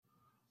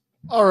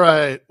All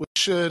right, we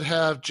should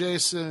have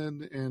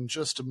Jason in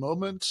just a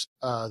moment.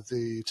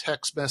 The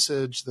text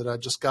message that I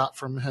just got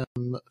from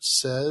him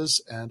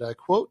says, and I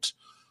quote,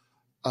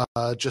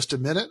 just a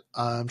minute,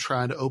 I'm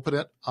trying to open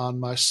it on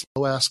my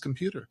slow-ass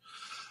computer.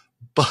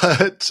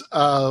 But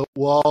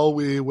while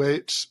we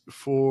wait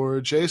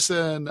for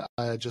Jason,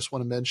 I just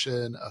want to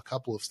mention a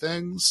couple of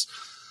things.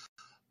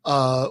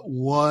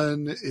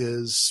 One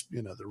is,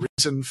 the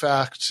reason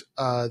fact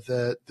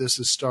that this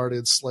has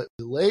started slightly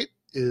late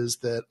is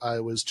that I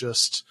was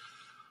just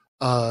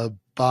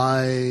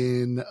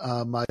buying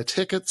my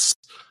tickets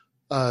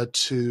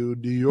to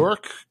New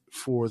York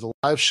for the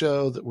live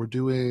show that we're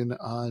doing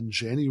on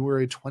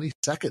January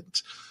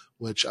 22nd,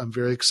 which I'm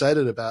very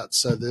excited about.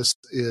 So this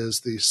is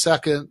the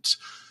second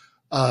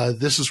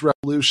This is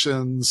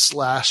Revolution /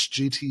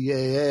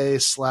 GTAA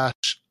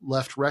 /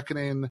 Left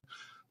Reckoning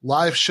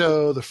live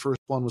show. The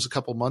first one was a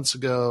couple months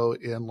ago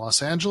in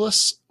Los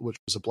Angeles, which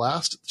was a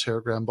blast at the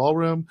Terragram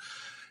Ballroom,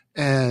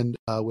 and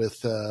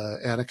with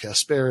Anna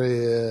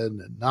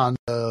Kasparian and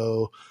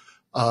Nando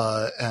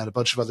and a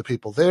bunch of other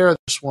people there.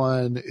 This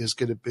one is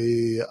going to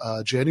be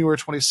January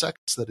 22nd.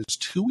 So that is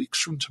 2 weeks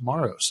from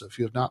tomorrow. So if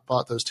you have not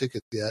bought those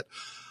tickets yet,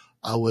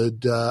 I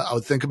would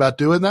think about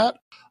doing that.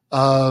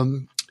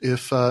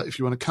 If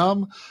you want to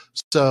come.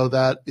 So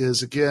that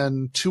is,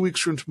 again, 2 weeks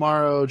from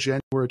tomorrow,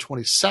 January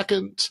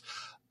 22nd,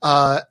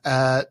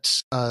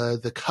 at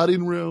the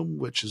Cutting Room,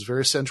 which is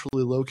very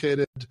centrally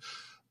located.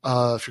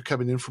 If you're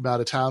coming in from out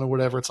of town or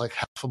whatever, it's like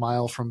half a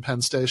mile from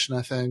Penn Station,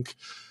 I think.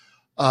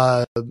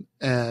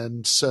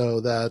 And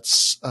so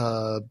that's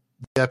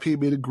VIP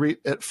meet and greet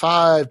at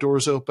 5,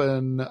 doors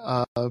open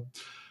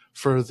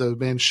for the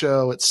main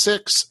show at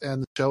 6,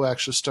 and the show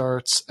actually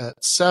starts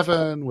at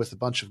 7 with a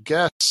bunch of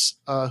guests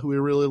who we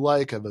really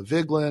like. Emma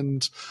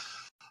Vigland,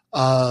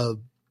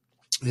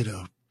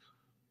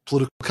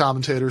 political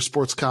commentator,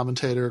 sports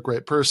commentator,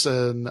 great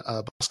person,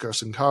 Bhaskar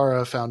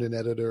Sankara, founding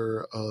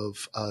editor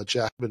of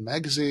Jacobin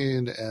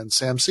Magazine, and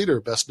Sam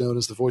Cedar, best known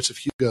as the voice of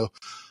Hugo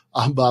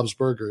on Bob's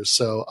Burgers.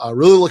 So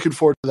really looking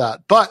forward to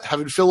that. But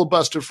having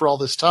filibustered for all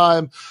this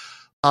time,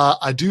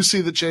 I do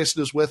see that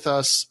Jason is with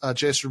us.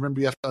 Jason, remember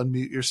you have to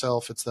unmute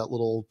yourself. It's that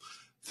little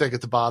thing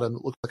at the bottom.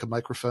 It looks like a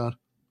microphone.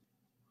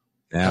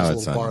 Now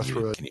it's a bar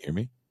through it. Can you hear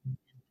me?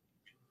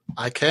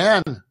 I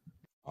can.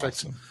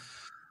 Awesome.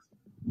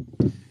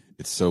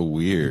 It's so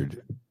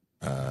weird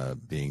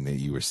being that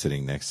you were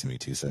sitting next to me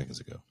 2 seconds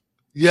ago.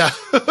 Yeah.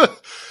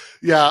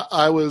 Yeah,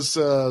 I was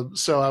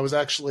I was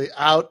actually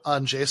out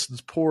on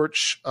Jason's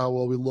porch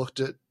while we looked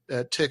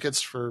at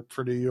tickets for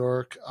New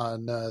York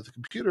on the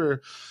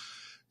computer.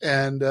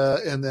 And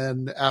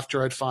then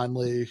after I'd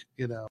finally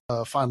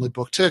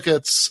booked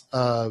tickets,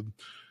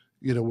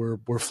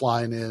 we're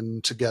flying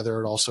in together,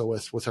 and also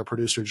with our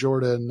producer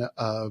Jordan.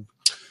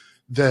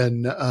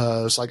 Then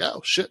it's like,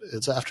 oh shit,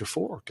 it's after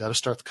 4. Got to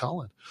start the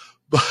call-in.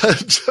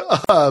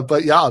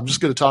 But yeah, I'm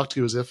just going to talk to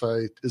you as if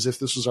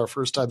this was our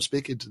first time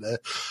speaking today.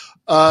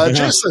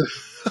 Jason,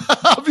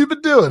 how have you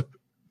been doing?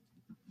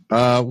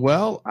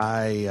 Well,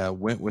 I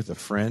went with a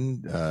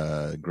friend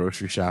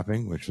grocery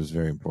shopping, which was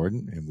very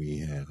important, and we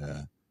had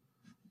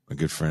a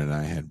good friend and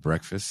I had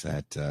breakfast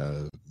at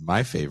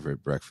my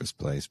favorite breakfast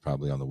place,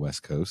 probably on the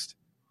West Coast.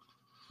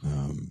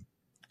 And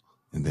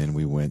then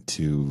we went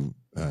to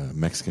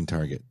Mexican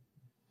Target.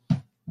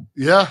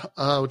 Yeah,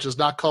 which is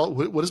not called.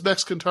 What is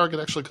Mexican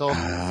Target actually called?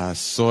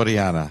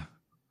 Soriana.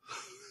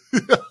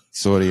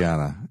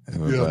 Soriana.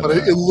 Yeah, but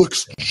it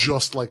looks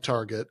just like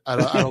Target. I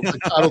don't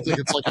think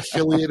it's like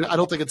affiliated. I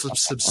don't think it's a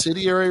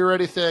subsidiary or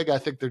anything. I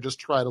think they're just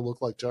trying to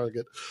look like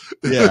Target.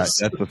 Yeah, that's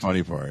the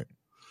funny part.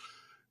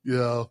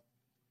 Yeah.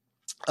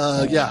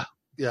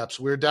 Yeah.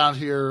 So we're down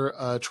here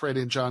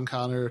training John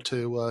Connor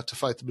to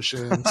fight the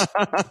machines.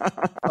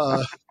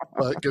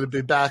 But going to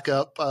be back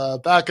up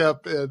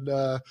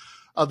in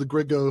on the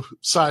Gringo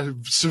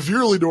side,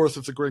 severely north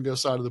of the Gringo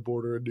side of the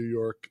border in New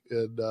York,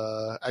 in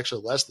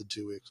actually less than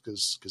 2 weeks,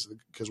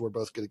 because we're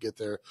both going to get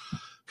there a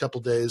couple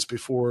days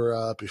before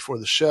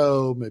the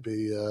show.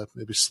 Maybe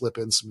slip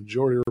in some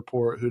Majority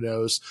Report. Who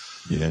knows?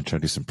 Yeah, try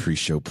to do some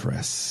pre-show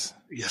press.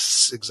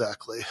 Yes,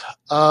 exactly.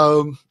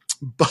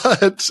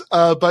 But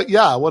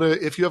yeah,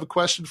 if you have a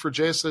question for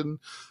Jason,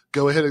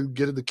 go ahead and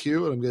get in the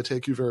queue, and I'm going to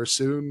take you very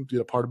soon.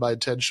 Part of my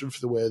intention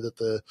for the way that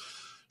the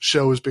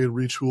show is being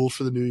retooled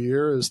for the new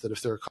year is that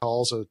if there are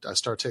calls, I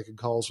start taking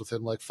calls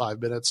within like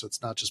 5 minutes. So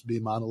it's not just me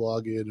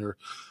monologuing or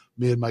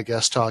me and my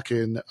guest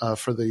talking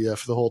for the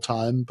whole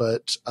time,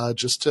 but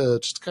just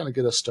to kind of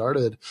get us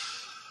started.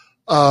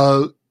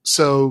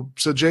 So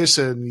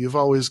Jason, you've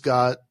always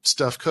got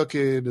stuff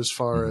cooking as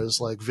far as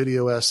like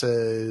video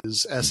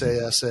essays, essay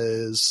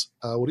essays.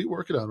 What are you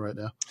working on right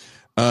now?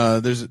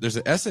 There's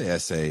an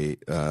essay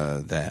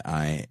that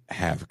I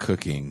have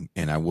cooking,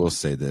 and I will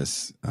say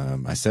this.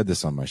 I said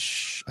this on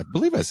I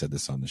believe I said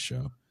this on the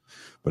show,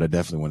 but I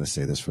definitely want to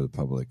say this for the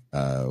public.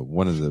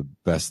 One of the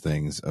best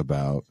things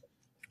about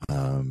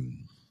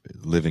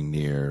living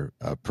near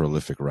a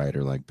prolific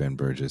writer like Ben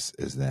Burgess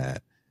is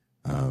that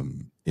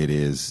it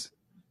is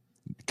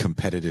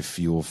competitive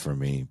fuel for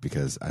me,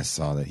 because I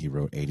saw that he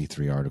wrote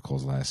 83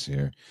 articles last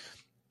year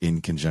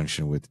in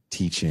conjunction with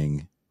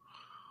teaching,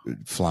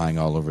 flying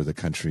all over the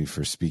country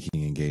for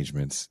speaking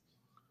engagements,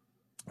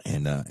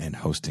 and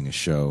hosting a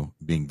show,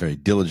 being very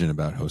diligent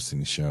about hosting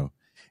the show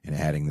and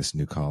adding this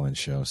new call-in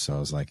show. So I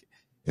was like,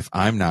 if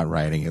I'm not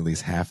writing at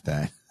least half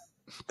that,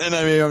 then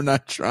I mean, I'm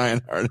not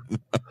trying hard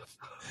enough.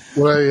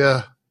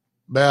 Well,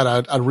 man,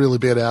 I'd really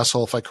be an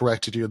asshole if I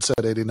corrected you and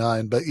said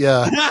 89, but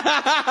yeah.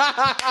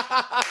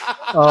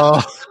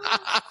 Nah.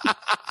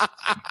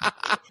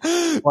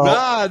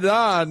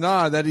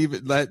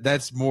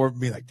 That's more of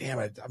me like, damn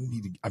it,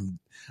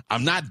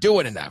 I'm not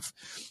doing enough.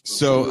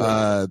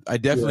 So I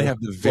definitely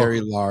have the very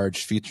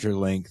large feature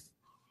length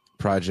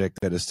project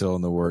that is still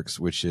in the works,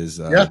 which is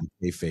the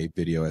Kayfabe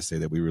video essay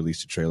that we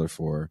released a trailer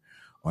for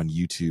on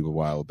YouTube a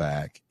while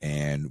back,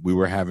 and we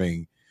were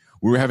having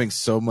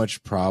so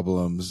much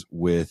problems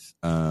with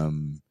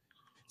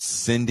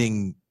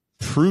sending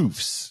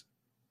proofs.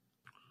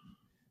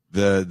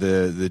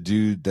 The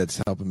dude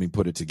that's helping me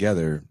put it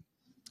together,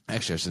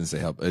 actually I shouldn't say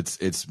help,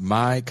 it's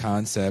my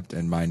concept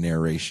and my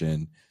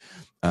narration,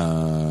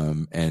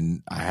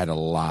 and I had a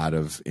lot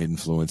of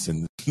influence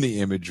in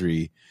the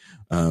imagery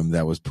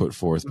that was put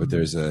forth. But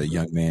there's a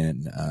young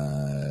man,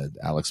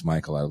 Alex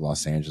Michael, out of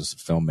Los Angeles, a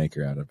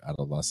filmmaker out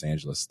of Los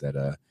Angeles,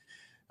 that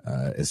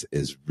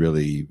is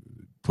really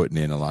putting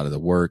in a lot of the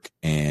work,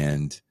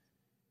 and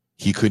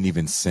he couldn't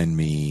even send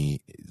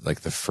me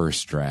like the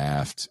first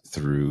draft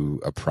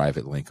through a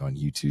private link on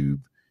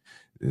YouTube.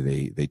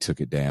 They took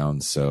it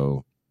down.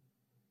 So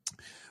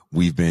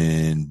we've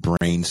been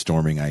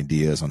brainstorming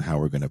ideas on how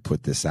we're going to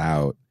put this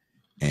out,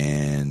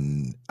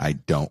 and I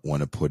don't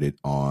want to put it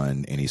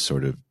on any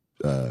sort of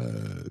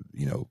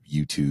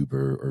YouTube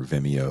or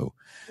Vimeo.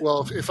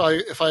 Well, if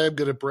I am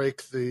going to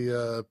break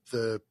the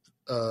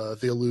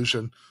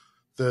illusion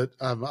that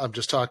I'm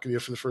just talking to you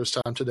for the first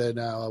time today,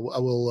 now I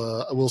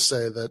will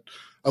say that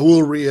I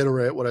will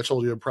reiterate what I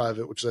told you in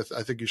private, which is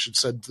I think you should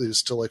send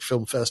these to like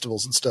film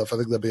festivals and stuff. I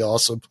think that'd be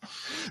awesome.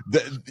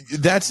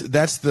 That's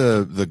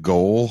the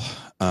goal,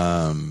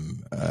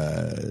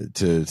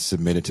 to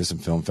submit it to some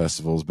film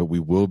festivals, but we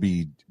will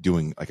be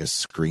doing like a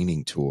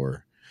screening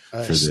tour.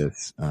 Nice. For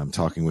this,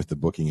 talking with the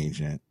booking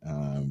agent.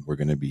 We're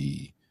going to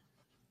be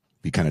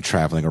kind of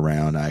traveling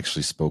around. I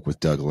actually spoke with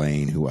Doug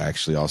Lane, who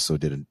actually also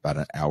did about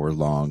an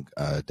hour-long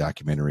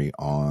documentary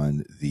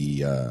on the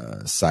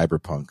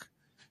cyberpunk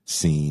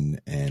scene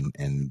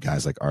and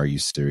guys like Are You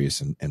Serious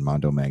and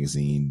Mondo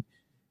Magazine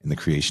and the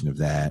creation of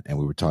that. And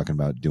we were talking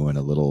about doing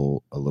a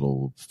little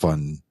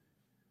fun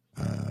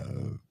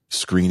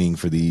screening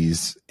for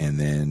these, and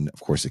then of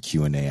course a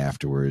Q&A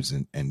afterwards,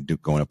 and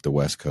going up the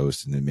West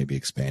Coast, and then maybe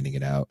expanding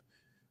it out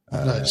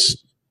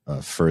nice.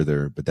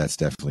 Further. But that's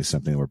definitely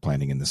something we're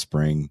planning in the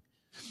spring.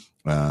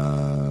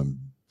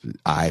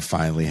 I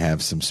finally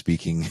have some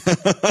speaking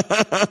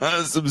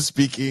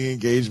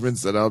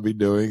engagements that I'll be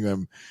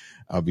doing.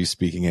 I'll be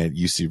speaking at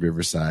UC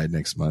Riverside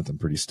next month. I'm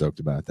pretty stoked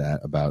about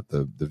that, about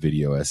the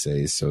video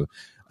essays. So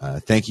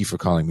thank you for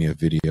calling me a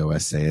video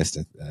essayist.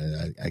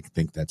 I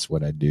think that's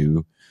what I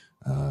do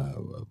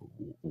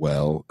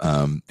well.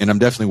 And I'm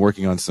definitely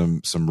working on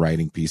some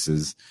writing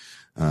pieces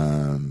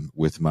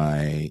with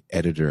my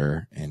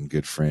editor and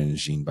good friend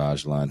Jean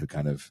Bajlan, who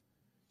kind of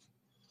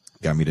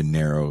got me to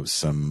narrow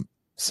some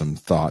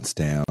thoughts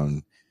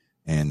down.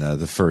 And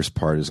the first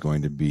part is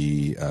going to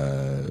be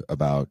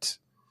about,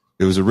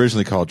 it was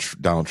originally called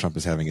Donald Trump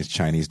is having his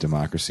Chinese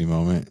democracy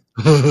moment.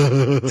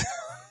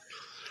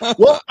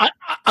 Well,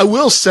 I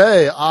will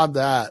say on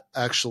that,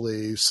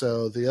 actually.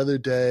 So the other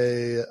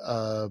day,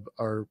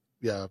 our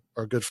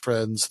good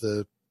friends,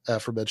 the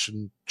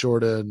aforementioned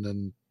Jordan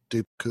and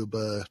Deep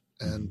Kuba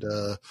and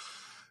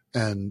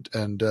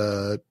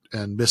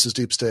Mrs.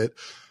 Deep State,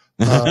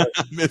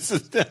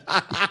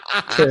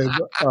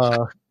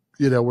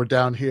 we're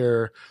down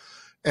here,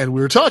 and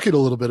we were talking a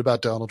little bit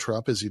about Donald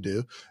Trump, as you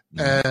do,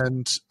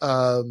 and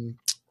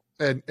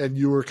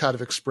you were kind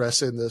of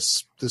expressing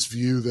this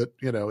view that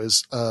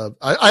is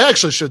I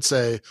actually should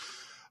say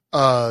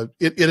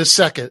in a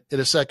second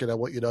I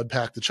want you to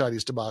unpack the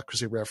Chinese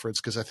democracy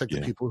reference, because I think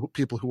the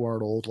people who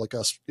aren't old like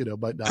us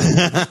might not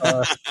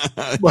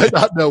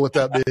know what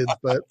that means,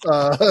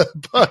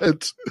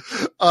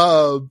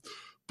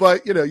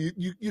 but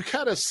you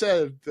kind of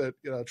said that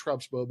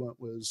Trump's moment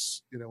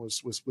was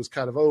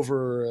kind of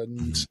over,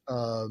 and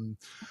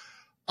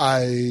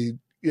I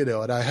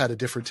had a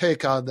different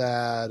take on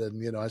that,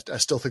 and I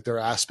still think there are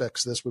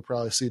aspects of this we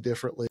probably see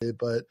differently,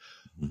 but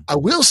I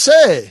will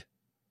say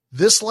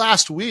this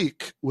last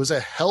week was a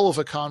hell of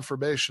a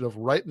confirmation of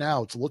right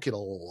now it's looking a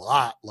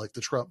lot like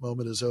the Trump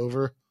moment is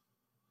over.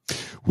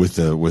 With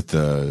the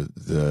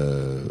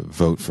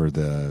vote for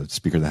the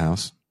Speaker of the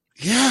House.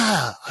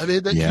 Yeah, I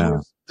mean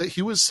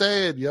he was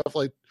saying you have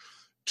like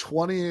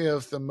 20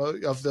 of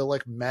the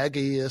like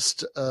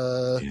MAGA-ist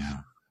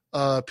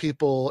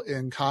people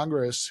in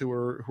Congress who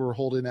are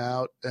holding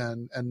out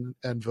and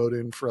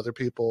voting for other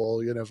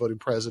people, voting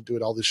president,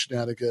 doing all these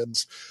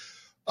shenanigans,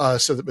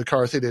 so that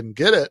McCarthy didn't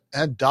get it.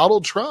 And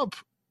Donald Trump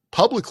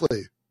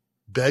publicly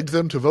begged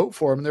them to vote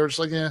for him, and they were just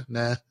like, yeah,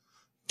 nah.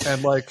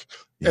 And like,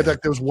 and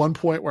like, there was one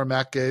point where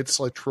Matt Gaetz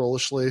like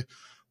trollishly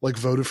like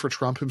voted for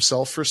Trump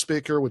himself for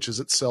speaker, which is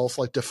itself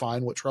like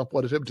define what Trump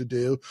wanted him to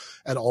do,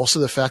 and also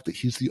the fact that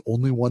he's the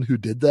only one who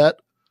did that.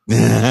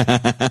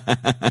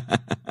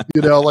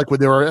 You know, like when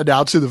they were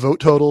announcing the vote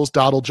totals,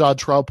 Donald John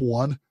Trump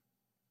won.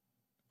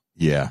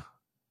 Yeah.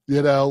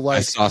 You know, like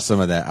I saw some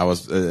of that. I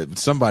was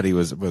somebody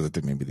was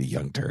it maybe the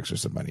Young Turks or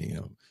somebody, you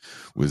know,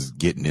 was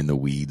getting in the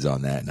weeds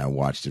on that, and I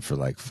watched it for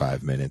like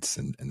 5 minutes,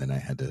 and then I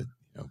had to, you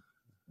know,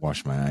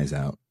 wash my eyes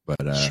out. But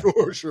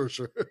sure.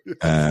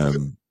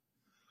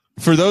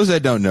 For those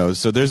that don't know,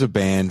 so there's a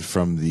band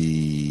from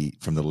the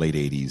late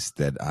 '80s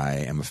that I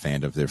am a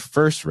fan of. Their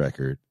first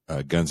record,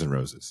 Guns N'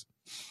 Roses,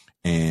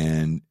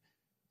 and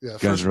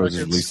Guns N'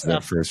 Roses released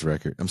that first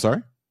record. I'm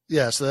sorry.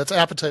 Yeah, so that's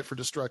Appetite for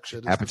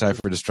Destruction. Appetite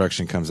for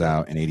Destruction comes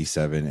out in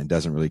 '87 and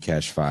doesn't really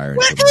catch fire.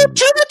 Welcome to the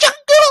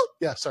jungle.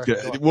 Yeah,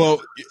 sorry.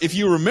 Well, if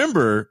you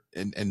remember,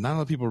 and not a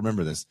lot of people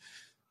remember this,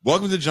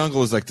 Welcome to the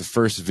Jungle is like the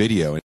first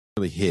video and it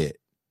really hit.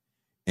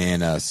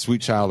 And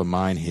Sweet Child of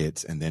Mine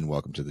hits, and then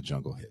Welcome to the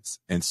Jungle hits.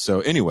 And so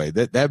anyway,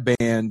 that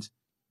band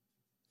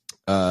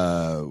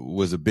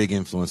was a big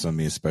influence on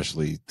me,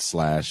 especially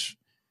Slash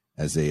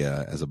as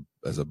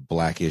a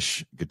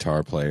blackish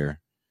guitar player.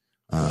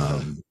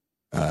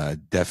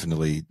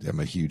 Definitely I'm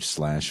a huge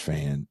Slash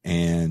fan.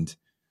 And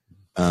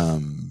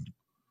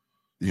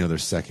you know, their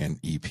second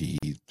EP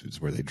is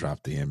where they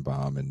dropped the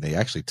N-bomb, and they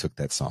actually took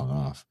that song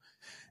off.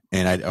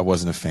 And I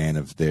wasn't a fan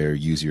of their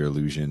Use Your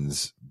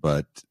Illusions,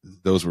 but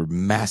those were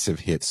massive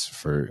hits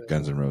for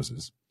Guns N'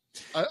 Roses.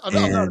 I'm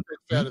not a big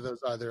fan of those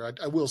either.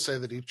 I will say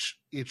that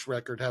each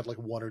record had like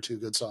one or two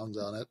good songs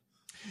on it.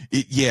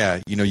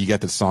 Yeah, you know, you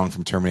got the song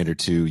from Terminator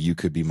 2, You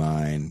Could Be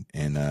Mine,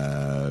 and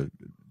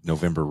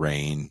November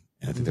Rain.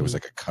 And I think there was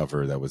like a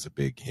cover that was a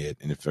big hit.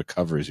 And if a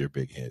cover is your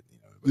big hit,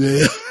 you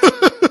know,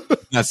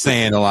 not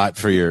saying a lot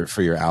for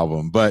your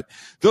album, but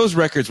those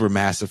records were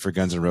massive for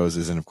Guns N'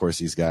 Roses. And of course,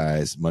 these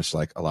guys, much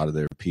like a lot of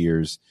their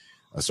peers,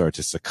 started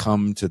to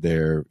succumb to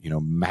their, you know,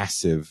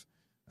 massive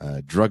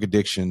drug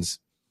addictions.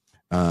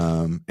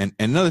 And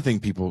another thing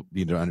people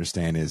need to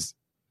understand is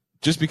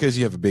just because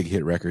you have a big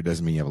hit record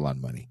doesn't mean you have a lot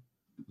of money.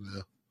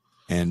 Yeah.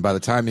 And by the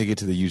time you get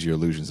to the Use Your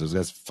Illusions, those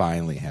guys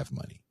finally have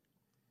money.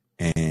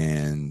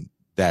 And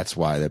that's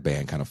why that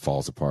band kind of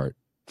falls apart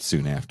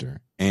soon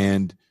after.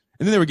 And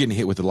then they were getting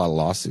hit with a lot of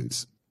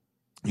lawsuits.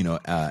 You know,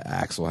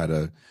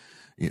 Axl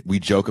we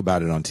joke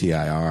about it on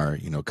TIR,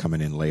 you know,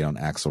 coming in late on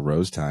Axl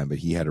Rose time, but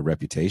he had a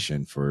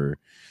reputation for,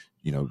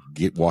 you know,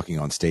 walking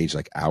on stage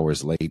like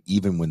hours late.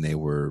 Even when they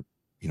were,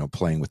 you know,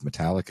 playing with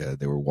Metallica,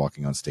 they were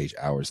walking on stage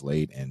hours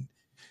late. And,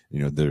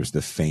 you know, there's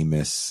the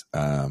famous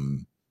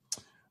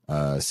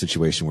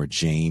situation where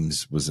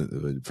James was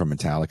from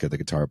Metallica, the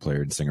guitar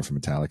player and singer from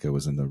Metallica,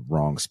 was in the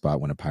wrong spot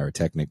when a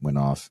pyrotechnic went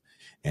off,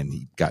 and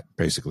he got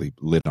basically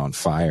lit on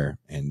fire,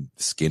 and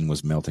skin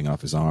was melting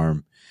off his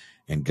arm,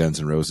 and Guns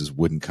N' Roses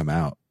wouldn't come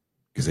out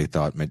because they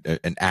thought,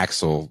 and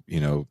Axl, you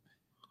know,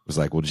 was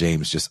like, well,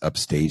 James just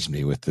upstaged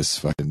me with this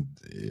fucking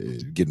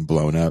getting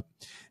blown up.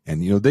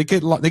 And, you know, they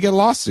get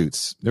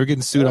lawsuits. They're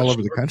getting sued all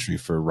over the country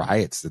for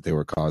riots that they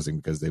were causing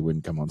because they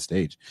wouldn't come on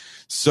stage.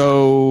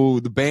 So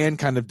the band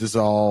kind of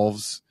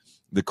dissolves,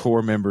 the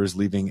core members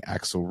leaving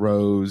Axl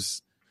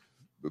Rose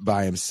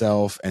by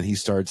himself, and he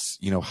starts,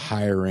 you know,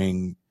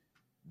 hiring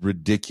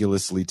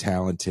ridiculously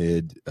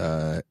talented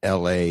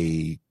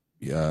LA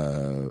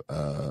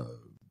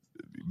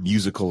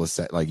musical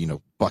like, you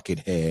know,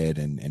 Buckethead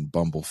and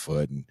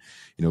Bumblefoot and,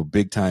 you know,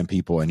 big time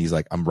people. And he's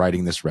like, I'm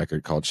writing this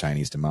record called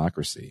Chinese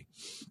Democracy.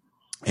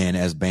 And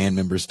as band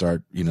members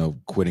start, you know,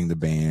 quitting the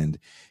band,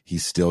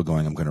 he's still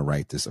going, I'm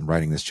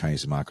writing this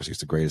Chinese Democracy. It's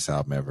the greatest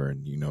album ever.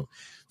 And, you know,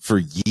 for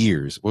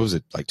years, what was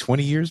it, like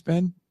 20 years,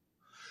 Ben?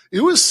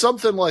 It was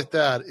something like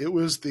that. It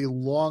was the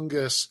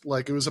longest,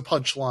 like, it was a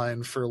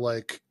punchline for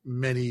like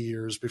many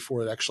years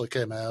before it actually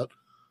came out.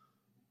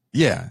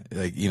 Yeah,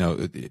 like, you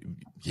know,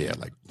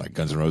 like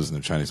Guns N' Roses and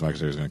the Chinese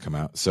Democracy is going to come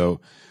out. So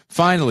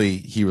finally,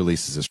 he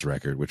releases this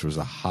record, which was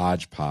a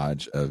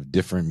hodgepodge of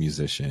different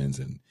musicians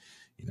and,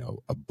 you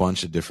know, a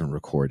bunch of different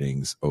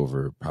recordings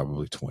over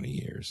probably 20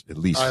 years, at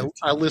least.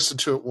 I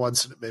listened to it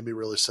once and it made me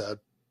really sad.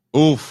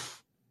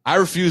 Oof. I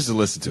refuse to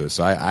listen to it.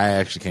 So I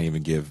actually can't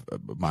even give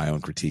my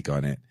own critique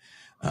on it.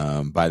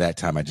 By that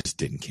time, I just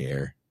didn't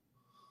care.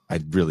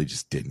 I really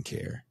just didn't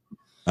care.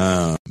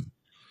 And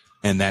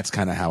that's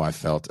kind of how I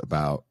felt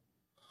about,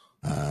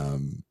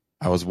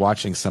 I was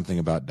watching something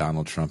about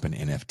Donald Trump and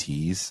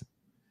NFTs.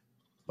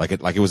 Like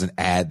it was an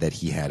ad that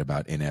he had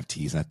about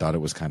NFTs. And I thought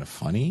it was kind of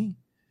funny,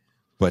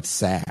 but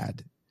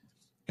sad.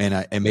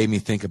 And it made me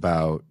think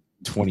about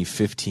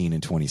 2015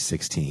 and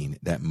 2016,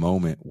 that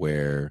moment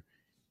where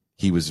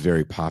he was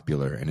very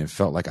popular and it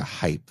felt like a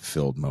hype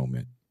filled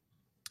moment.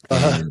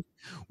 And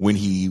when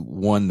he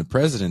won the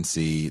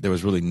presidency, there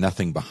was really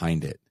nothing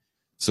behind it.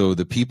 So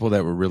the people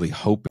that were really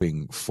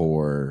hoping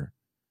for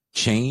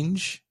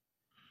change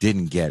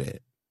didn't get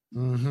it.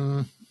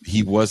 Mm-hmm.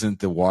 He wasn't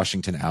the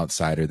Washington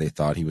outsider they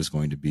thought he was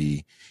going to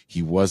be.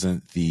 He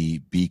wasn't the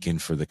beacon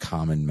for the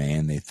common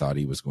man they thought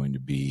he was going to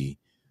be.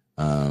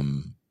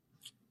 And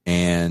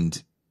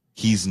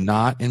he's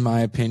not, in my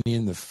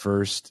opinion, the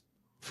first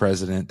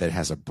president that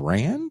has a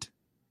brand.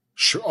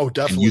 Sure. Oh,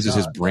 definitely. And uses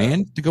his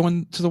brand to go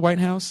into the White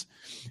House.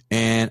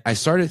 And I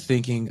started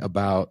thinking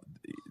about,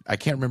 I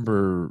can't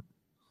remember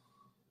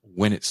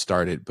when it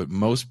started, but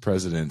most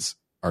presidents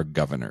are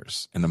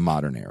governors in the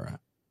modern era.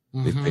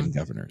 They've been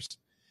governors.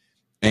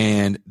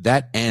 And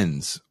that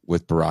ends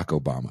with Barack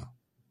Obama.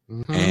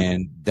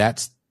 And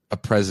that's a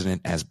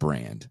president as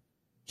brand.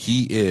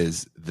 He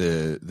is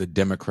the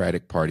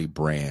Democratic Party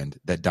brand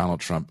that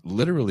Donald Trump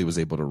literally was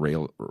able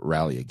to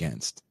rally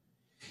against.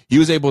 He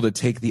was able to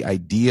take the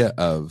idea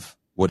of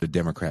what a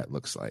Democrat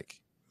looks like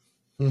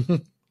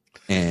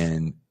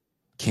and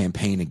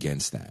campaign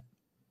against that.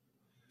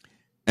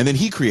 And then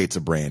he creates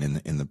a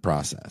brand in the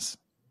process.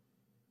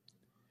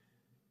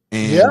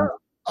 And yeah.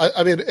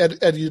 I mean,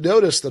 and you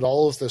notice that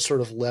all of the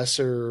sort of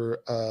lesser,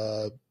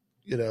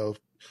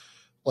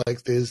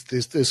 like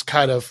this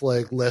kind of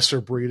like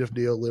lesser breed of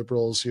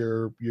neoliberals,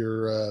 your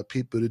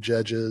Pete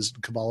Buttigieg's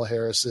and Kamala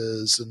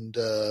Harris's and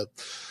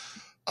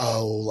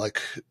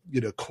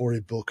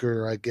Cory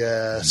Booker, I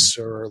guess,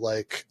 or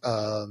like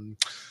I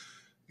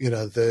don't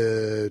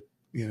know,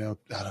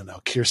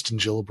 Kirsten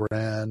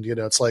Gillibrand.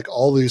 It's like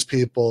all these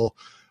people.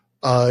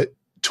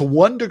 To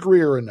one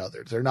degree or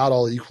another, they're not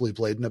all equally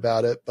blatant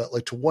about it, but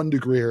like to one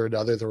degree or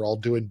another, they're all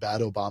doing bad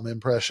Obama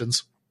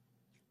impressions.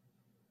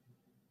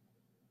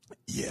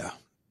 Yeah.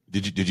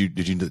 Did you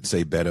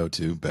say Beto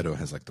too? Beto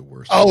has like the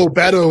worst. Oh,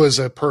 Beto is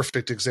a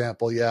perfect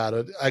example.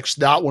 Yeah.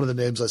 Actually not one of the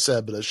names I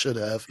said, but I should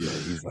have. Yeah.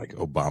 He's like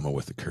Obama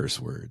with the curse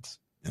words.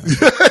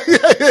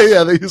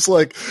 Yeah. He's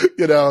like,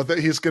 that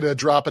he's going to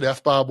drop an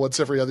F-bomb once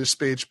every other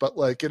speech, but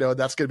like,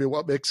 that's going to be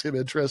what makes him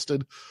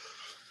interested.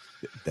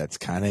 That's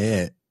kind of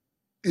it.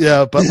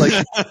 Yeah, but like,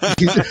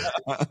 he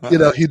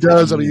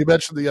does. I mean, you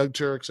mentioned the Young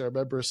Turks. I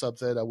remember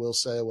something I will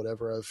say,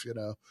 whatever I've,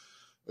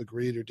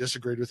 agreed or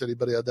disagreed with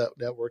anybody on that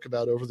network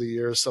about over the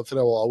years, something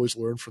I will always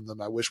learn from them.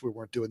 I wish we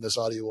weren't doing this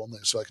audio only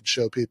so I can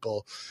show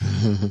people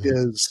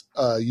is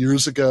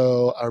years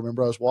ago, I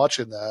remember I was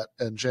watching that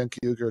and Cenk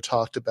Uygur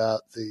talked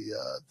about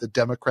the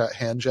Democrat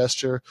hand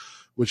gesture,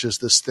 which is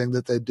this thing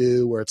that they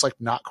do where it's like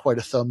not quite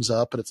a thumbs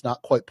up and it's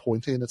not quite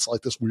pointing. It's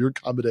like this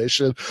weird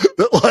combination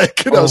that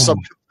like,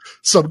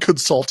 some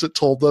consultant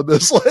told them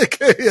is like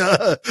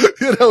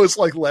it's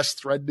like less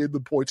threatening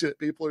than pointing at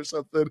people or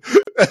something.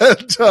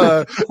 And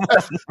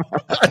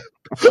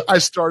I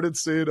started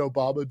seeing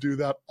Obama do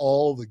that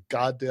all the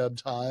goddamn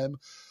time.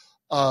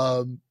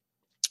 And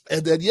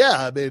then,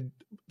 I mean,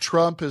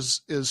 Trump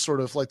is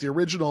sort of like the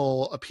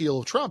original appeal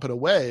of Trump in a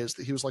way is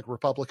that he was like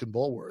Republican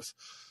Bulworth.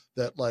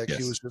 That like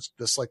he was just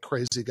this like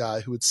crazy guy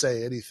who would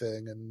say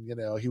anything and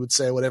he would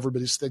say what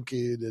everybody's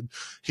thinking and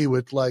he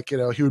would like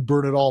he would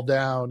burn it all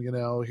down,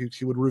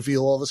 he would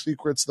reveal all the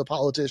secrets of the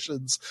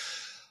politicians,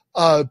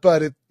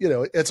 but it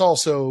it's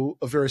also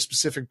a very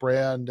specific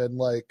brand and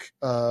like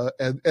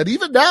and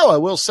even now I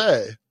will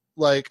say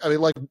like I mean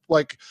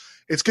like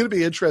it's going to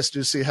be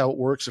interesting to see how it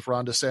works if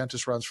Ron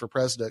DeSantis runs for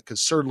president,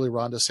 because certainly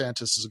Ron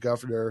DeSantis as a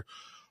governor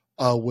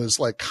was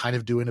like kind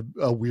of doing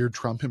a weird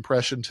Trump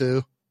impression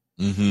too.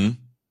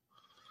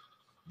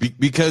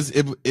 Because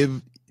if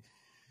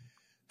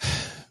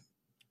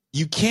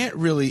you can't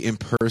really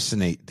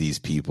impersonate these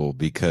people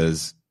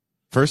because,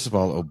 first of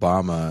all,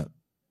 Obama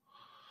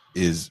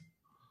is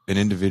an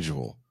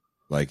individual.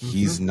 Like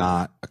he's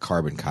not a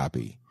carbon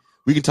copy.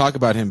 We can talk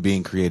about him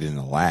being created in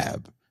a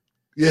lab.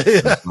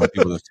 Yeah.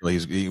 People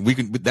that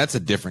feel that's a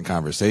different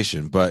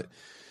conversation, but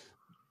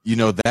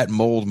that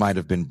mold might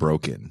have been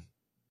broken.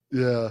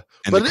 Yeah,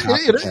 and but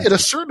in a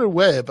certain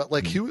way, but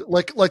like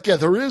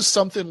there is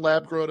something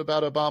lab grown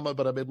about Obama,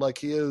 but I mean, like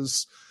he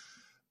is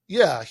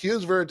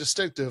very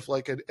distinctive.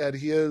 Like, and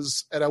he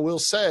is, and I will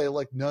say,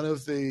 like none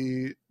of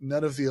the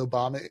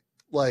Obama,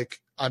 like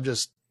I'm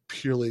just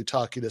purely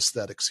talking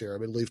aesthetics here. I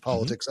mean, leave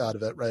politics out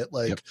of it, right?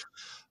 Like,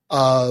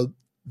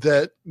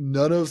 that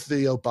none of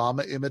the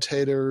Obama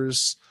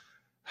imitators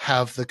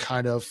have the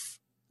kind of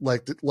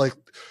like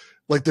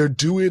they're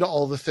doing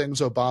all the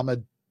things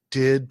Obama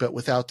did, but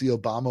without the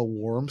Obama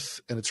warmth,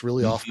 and it's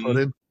really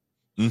off-putting.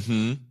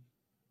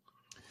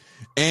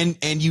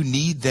 And you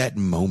need that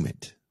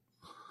moment.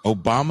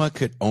 Obama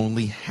could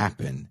only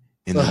happen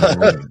in the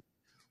moment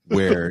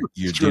where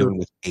you're dealing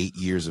with 8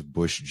 years of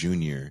Bush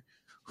Jr.,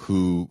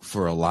 who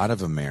for a lot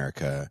of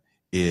America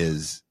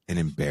is an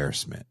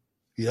embarrassment.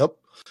 Yep.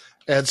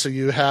 And so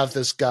you have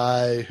this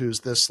guy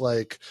who's this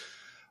like,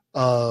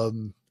 I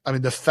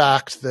mean, the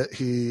fact that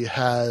he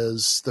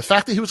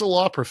was a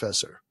law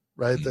professor,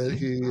 right? That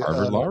he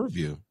Harvard Law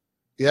Review.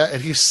 Yeah.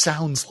 And he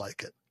sounds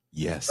like it.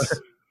 Yes.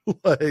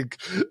 Like,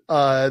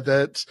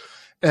 that.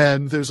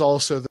 And there's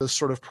also this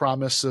sort of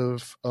promise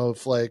of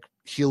like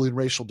healing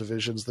racial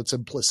divisions that's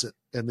implicit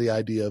in the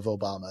idea of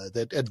Obama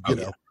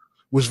that,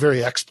 was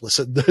very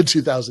explicit in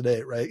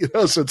 2008, right?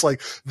 So it's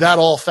like that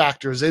all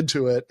factors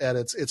into it, and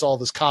it's all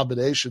this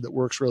combination that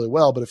works really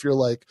well. But if you're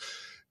like,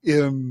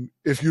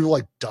 if you've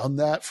like done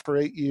that for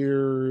 8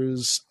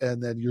 years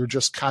and then you're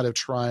just kind of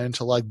trying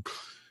to like,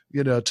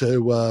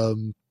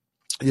 to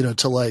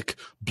like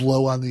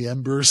blow on the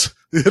embers,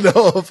 of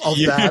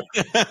that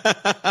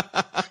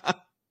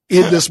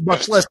in this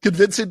much less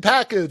convincing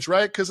package,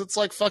 right? Because it's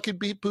like fucking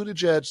beat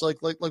Buttigieg.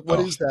 Like what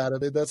is that? I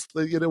mean, that's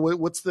the,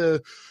 what's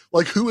the,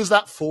 like, who is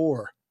that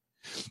for?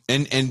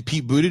 And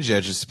Pete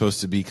Buttigieg is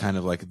supposed to be kind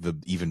of like the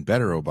even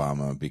better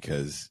Obama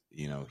because,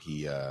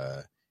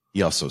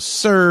 he also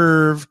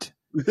served.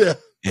 Yeah.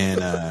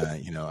 And,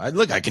 I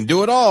can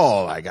do it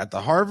all. I got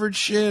the Harvard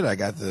shit. I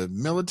got the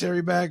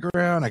military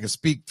background. I can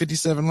speak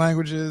 57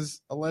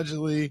 languages,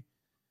 allegedly.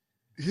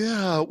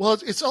 Yeah. Well,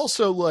 it's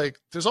also like,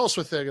 there's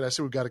also a thing, and I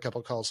see we've got a couple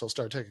of calls, so I'll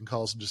start taking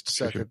calls in just a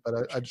second, Sure.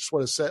 but I just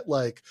want to say,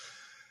 like,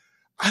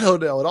 I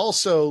don't know. It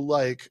also,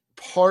 like,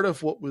 part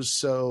of what was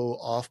so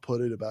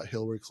off-putting about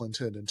Hillary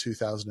Clinton in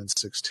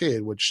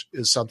 2016, which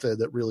is something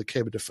that really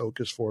came into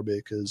focus for me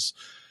because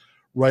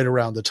right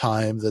around the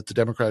time that the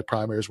Democratic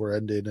primaries were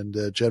ending and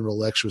the general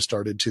election was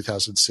started in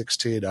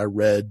 2016, I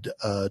read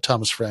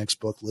Thomas Frank's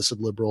book, Listen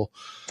Liberal,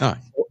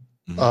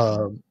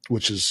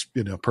 which is,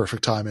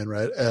 perfect timing,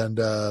 right? And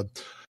I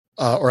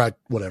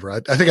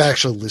think I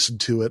actually listened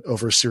to it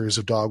over a series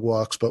of dog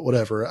walks, but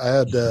whatever. I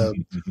had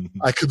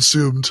I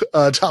consumed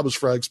Thomas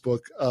Frank's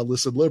book,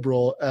 Listen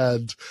Liberal,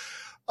 and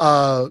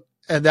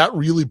that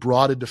really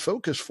brought into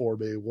focus for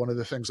me one of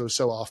the things that was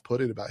so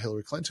off-putting about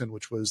Hillary Clinton,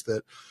 which was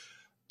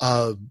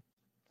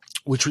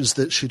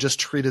that she just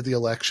treated the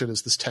election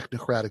as this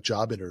technocratic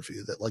job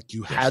interview that like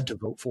you had to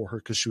vote for her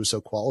because she was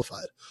so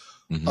qualified.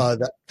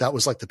 That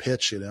was like the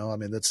pitch, I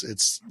mean,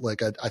 it's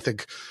like, I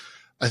think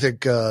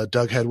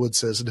Doug Hedwood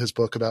says in his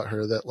book about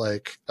her that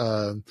like,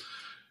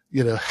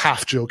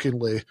 half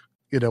jokingly,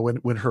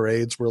 when her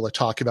aides were like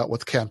talking about what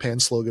the campaign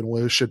slogan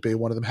was, should be,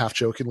 one of them half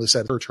jokingly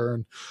said her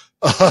turn.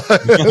 That's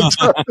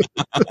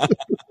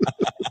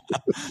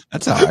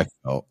how I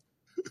felt.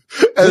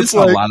 It's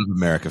like, a lot of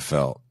America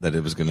felt that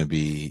it was going to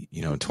be,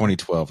 in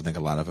 2012, I think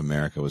a lot of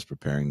America was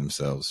preparing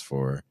themselves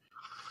for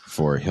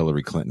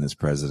Hillary Clinton as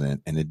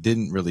president. And it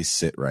didn't really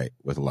sit right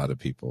with a lot of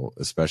people,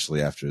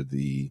 especially after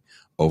the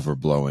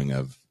overblowing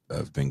of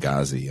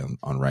Benghazi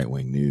on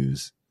right-wing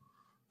news.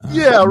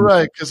 Yeah,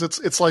 right. Because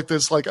it's like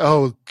this, like,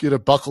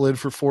 buckle in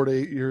for 4 to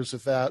 8 years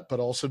of that, but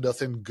also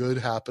nothing good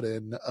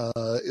happening.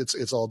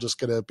 It's all just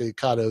going to be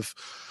kind of,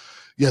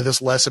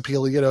 this less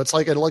appealing. It's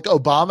like, and like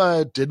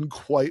Obama didn't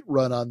quite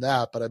run on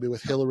that, but I mean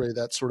with Hillary,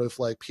 that sort of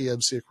like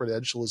PMC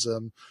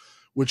credentialism,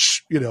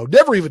 which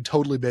never even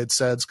totally made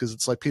sense because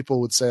it's like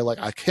people would say like,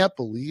 I can't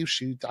believe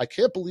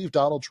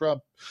Donald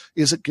Trump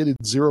isn't getting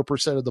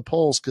 0% of the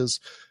polls because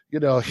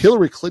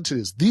Hillary Clinton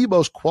is the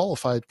most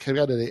qualified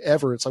candidate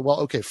ever. It's like,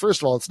 well, okay,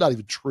 first of all, it's not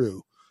even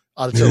true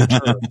on its own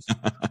terms.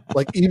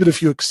 Like, even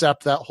if you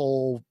accept that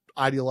whole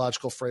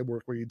ideological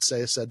framework where you'd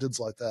say a sentence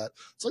like that,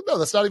 it's like, no,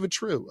 that's not even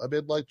true. I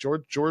mean, like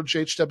George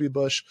H.W.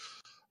 Bush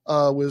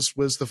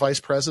was the vice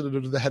president or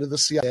the head of the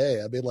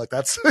CIA. I mean, like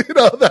that's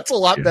that's a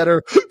lot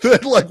better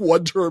than like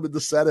one term in the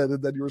Senate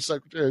and then you were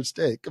Secretary of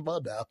State. Come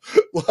on now,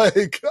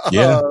 like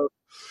I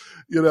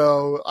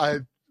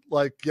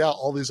like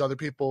all these other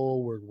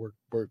people were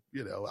I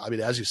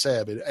mean, as you say,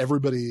 I mean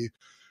everybody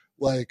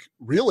like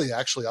really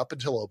actually up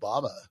until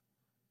Obama,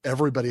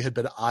 everybody had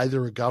been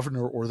either a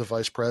governor or the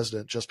vice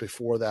president just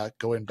before that,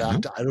 going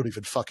back to, I don't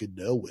even fucking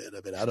know when. I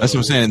mean, that's what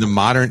I'm saying.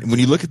 When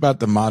you look about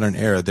the modern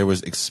era, there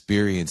was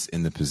experience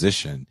in the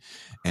position,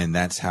 and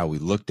that's how we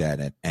looked at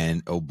it.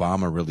 And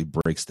Obama really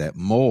breaks that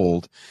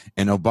mold.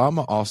 And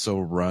Obama also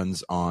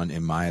runs on,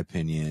 in my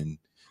opinion,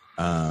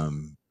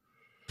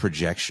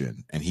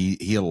 projection. And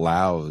he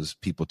allows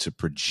people to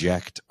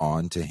project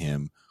onto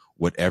him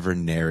whatever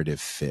narrative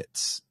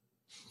fits,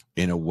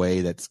 in a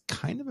way that's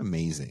kind of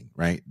amazing,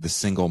 right? The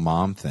single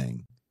mom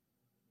thing.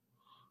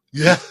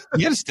 Yeah.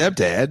 He had a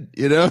stepdad,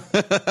 Yeah.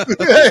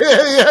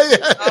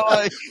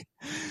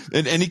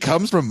 And he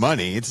comes from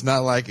money. It's not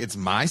like it's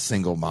my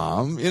single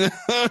mom, what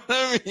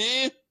I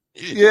mean?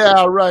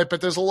 Yeah, right. But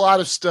there's a lot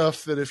of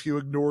stuff that if you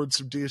ignored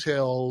some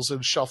details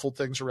and shuffled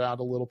things around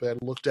a little bit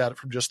and looked at it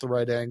from just the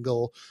right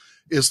angle,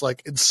 is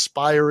like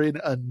inspiring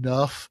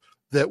enough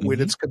that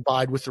when it's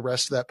combined with the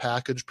rest of that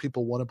package,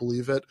 people want to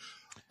believe it.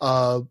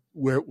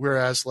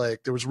 Whereas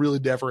like there was really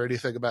never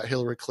anything about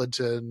Hillary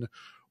Clinton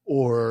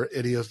or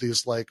any of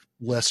these like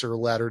lesser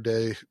latter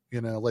day,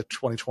 like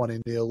 2020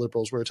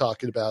 neoliberals we were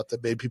talking about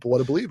that made people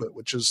want to believe it,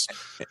 which is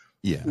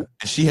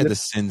she had the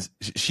sins.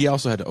 She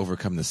also had to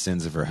overcome the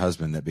sins of her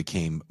husband that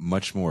became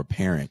much more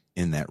apparent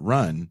in that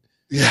run.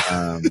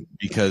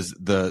 Because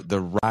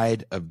the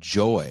ride of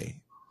joy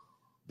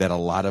that a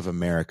lot of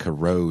America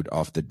rode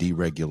off the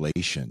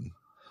deregulation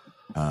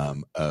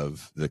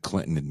of the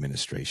Clinton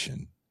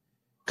administration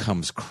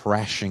comes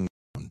crashing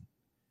down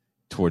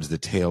towards the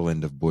tail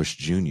end of Bush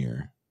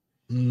Jr.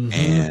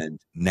 And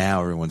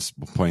now everyone's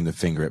pointing the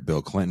finger at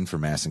Bill Clinton for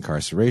mass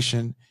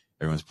incarceration.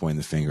 Everyone's pointing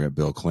the finger at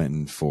Bill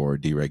Clinton for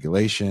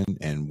deregulation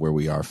and where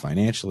we are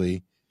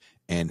financially.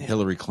 And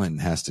Hillary Clinton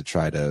has to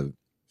try to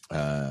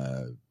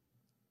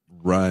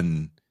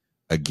run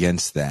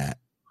against that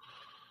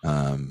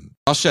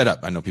I'll shut up.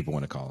 I know people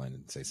want to call in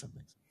and say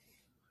something.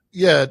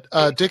 Yeah,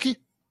 Dickie?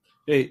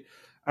 Hey,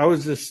 I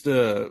was just,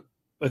 I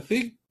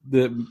think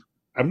that,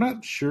 I'm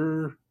not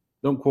sure,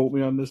 don't quote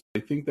me on this. I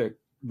think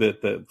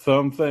that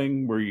thumb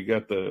thing where you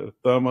got the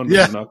thumb under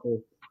the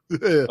knuckle,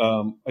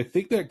 I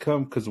think that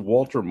come because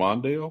Walter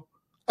Mondale.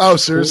 Oh,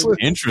 seriously?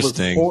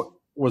 Interesting.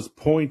 Was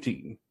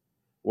pointing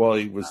while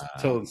he was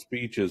telling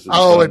speeches.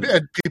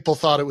 And people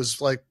thought it was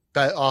like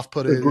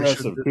off-putting.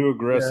 Too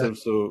aggressive.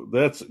 Yeah. So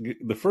that's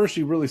the first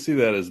you really see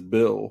that is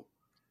Bill.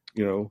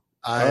 You know,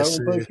 I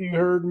don't think you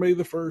heard me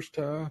the first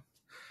time.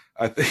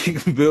 I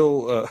think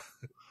Bill.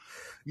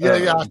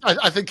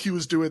 I think he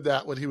was doing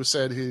that when he was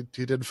saying he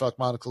didn't fuck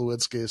Monica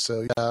Lewinsky.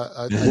 So he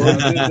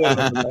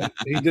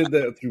did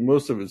that through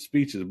most of his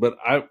speeches. But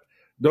I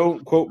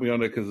don't quote me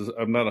on it because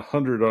I'm not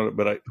 100 on it.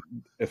 But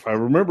if I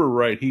remember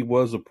right, he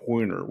was a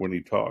pointer when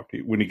he talked.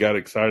 When he got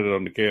excited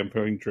on the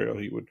campaign trail,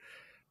 he would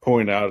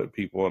point out at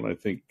people, and I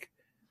think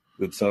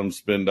that some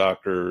spin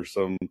doctor or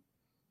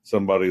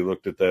somebody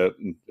looked at that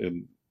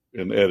and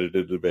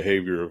edited the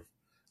behavior of,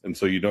 and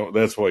so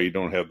that's why you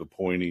don't have the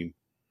pointing,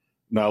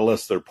 not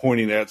unless they're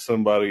pointing at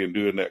somebody and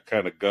doing that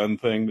kind of gun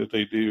thing that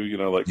they do,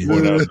 like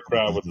point out at the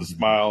crowd with a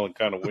smile and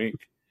kind of wink,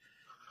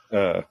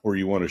 where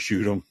you want to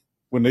shoot them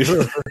when they.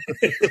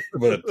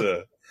 But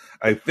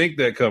I think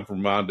that come from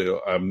Mondale.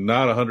 I'm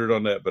not 100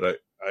 on that, but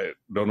I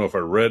don't know if I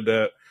read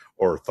that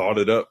or thought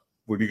it up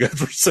when you guys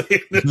were saying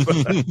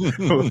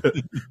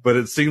it, but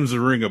it seems to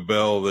ring a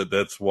bell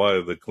that's why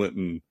the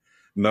Clinton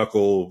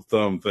knuckle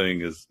thumb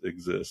thing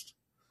exists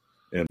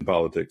in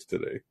politics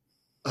today.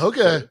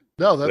 Okay,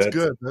 no, that's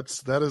good.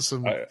 That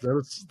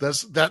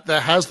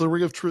has the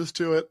ring of truth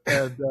to it,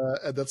 and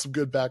that's some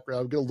good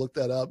background. I'm gonna look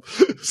that up,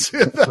 see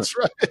if that's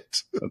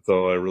right. That's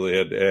all I really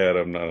had to add.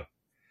 I'm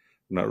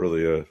not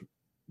really a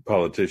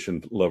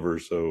politician lover,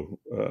 so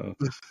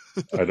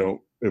I don't.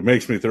 It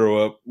makes me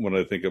throw up when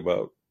I think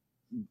about.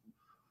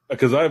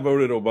 Because I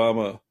voted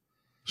Obama.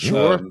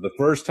 Sure. The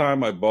first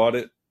time I bought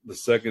it, the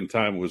second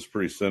time was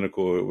pretty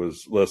cynical. It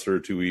was lesser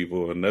of two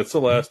evil. And that's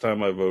the last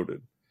time I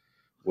voted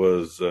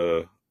was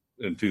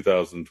in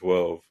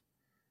 2012.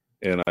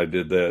 And I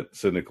did that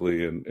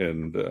cynically.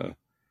 And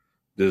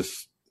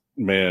this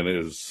man it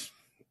was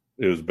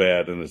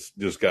bad. And it's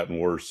just gotten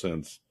worse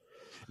since.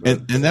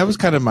 And that was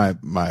kind of my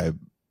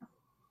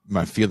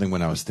feeling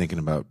when I was thinking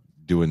about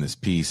doing this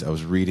piece. I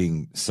was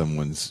reading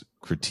someone's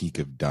critique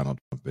of Donald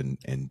Trump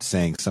and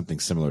saying something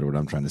similar to what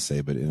I'm trying to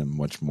say, but in a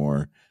much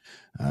more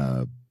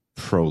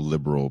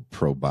pro-liberal,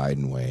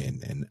 pro-Biden way.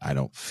 And I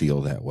don't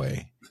feel that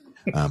way.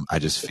 I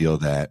just feel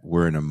that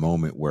we're in a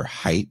moment where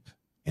hype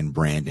and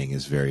branding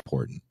is very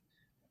important.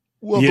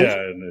 Well, yeah.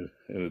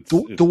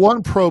 The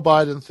one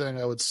pro-Biden thing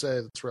I would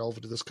say that's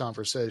relevant to this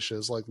conversation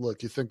is like,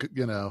 look, you think,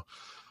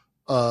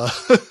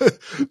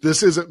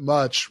 this isn't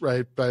much,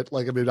 right? But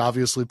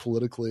obviously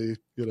politically,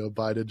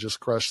 Biden just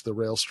crushed the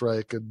rail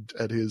strike and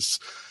he's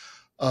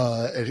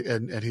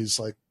and he's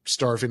like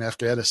starving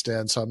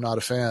Afghanistan. So I'm not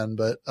a fan,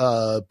 but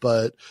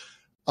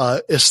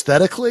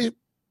aesthetically,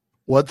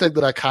 one thing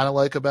that I kind of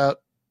like about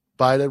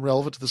Biden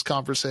relevant to this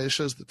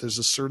conversation is that there's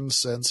a certain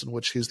sense in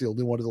which he's the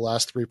only one of the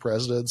last three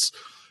presidents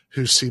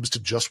who seems to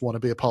just want to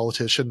be a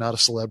politician, not a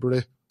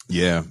celebrity.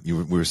 Yeah.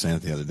 We were saying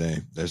it the other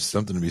day. There's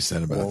something to be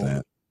said about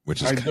that.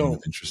 Which is kind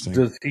of interesting.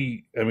 Does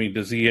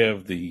he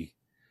have the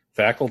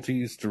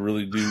faculties to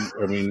really do?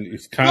 I mean,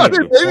 it's kind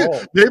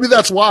of maybe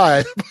that's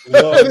why.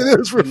 Well, it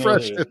is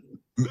refreshing.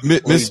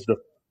 He's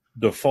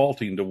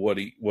defaulting to what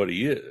he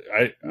is.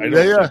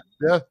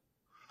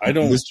 I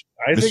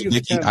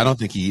don't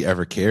think he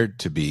ever cared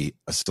to be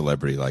a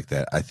celebrity like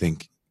that. I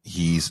think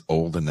he's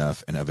old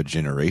enough and of a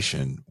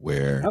generation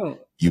where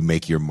you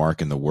make your mark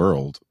in the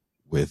world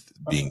with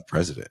being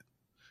president.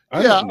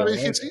 He's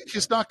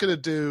not going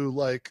to do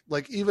like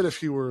even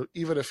if he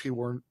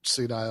weren't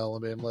senile. I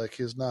mean,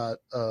 he's not.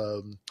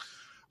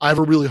 I have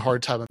a really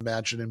hard time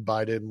imagining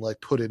Biden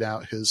putting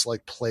out his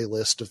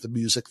playlist of the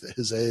music that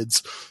his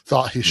aides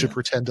thought he should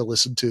pretend to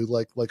listen to,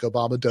 like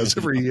Obama does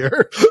every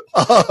year,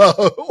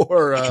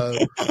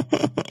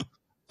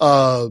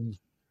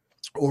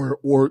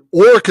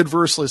 or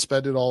conversely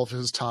spending all of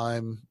his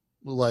time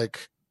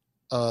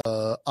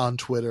on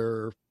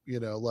Twitter,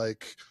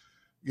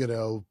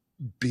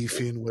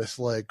 beefing with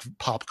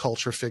pop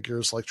culture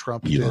figures like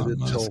Trump did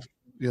until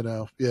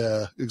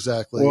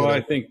exactly. Well,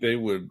 I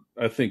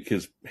think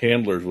his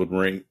handlers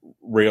would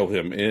rail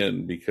him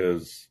in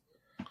because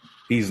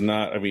he's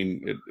not. I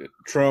mean,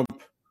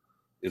 Trump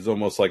is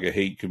almost like a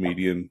hate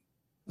comedian,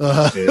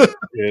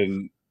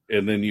 and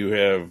then you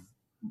have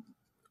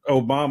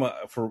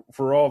Obama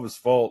for all of his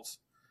faults,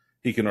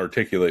 he can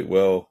articulate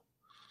well,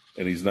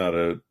 and he's not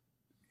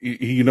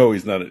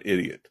he's not an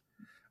idiot.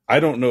 I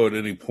don't know at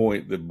any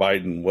point that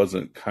Biden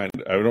wasn't I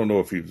don't know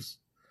if you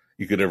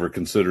could ever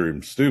consider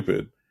him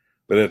stupid,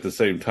 but at the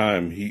same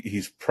time,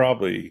 he's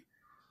probably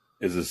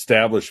his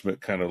establishment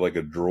kind of like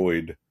a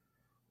droid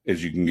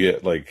as you can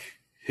get,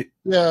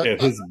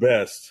 at his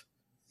best.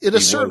 In a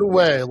certain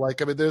way,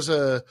 there's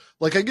I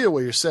get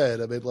what you're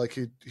saying. I mean,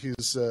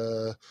 he's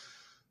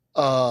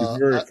He's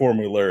very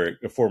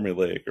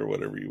formulaic or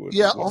whatever you would.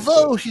 Yeah,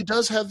 although he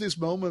does have these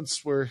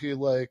moments where he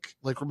like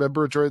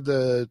remember during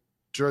the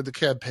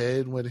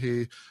campaign when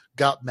he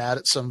got mad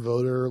at some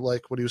voter,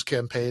 like when he was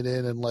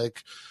campaigning and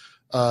like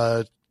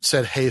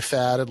said "Hey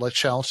fat" and like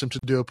challenged him to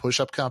do a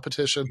push-up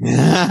competition. Well,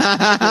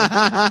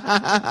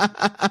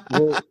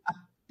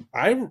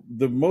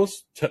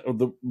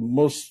 the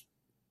most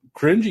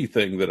cringy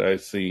thing that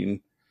I've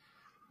seen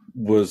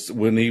was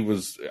when he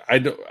was. I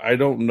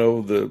don't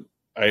know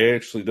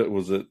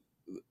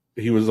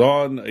he was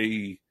on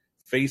a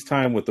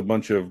FaceTime with a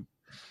bunch of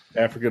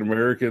African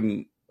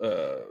American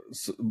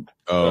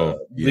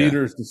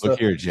leaders and stuff. Look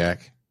here,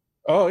 Jack.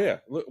 Oh yeah,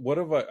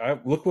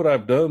 look what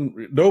I've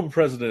done. No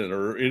president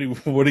or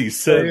what he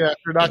said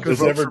you're not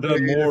has ever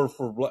done more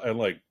for and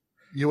like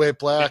you ain't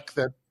black.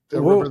 That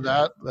remember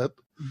that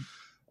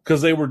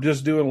because they were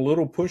just doing a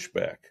little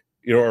pushback,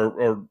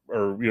 or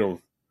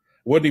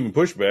wasn't even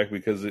pushback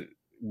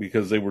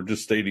because they were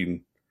just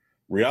stating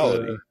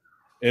reality.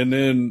 And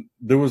then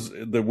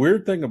the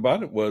weird thing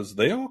about it was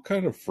they all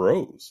kind of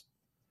froze.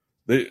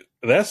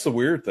 That's the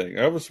weird thing.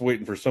 I was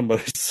waiting for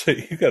somebody to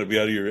say, "You got to be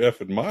out of your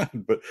effing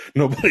mind," but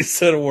nobody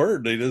said a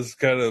word. They just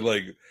kind of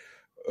like,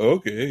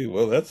 "Okay,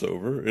 well, that's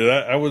over." And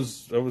I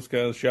was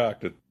kind of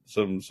shocked that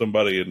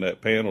somebody in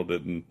that panel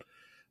didn't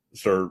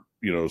start,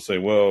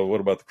 saying, "Well,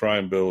 what about the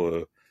crime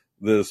bill?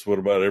 This? What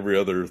about every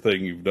other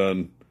thing you've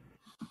done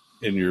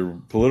in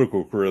your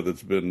political career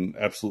that's been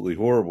absolutely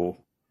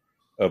horrible?"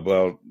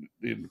 But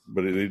it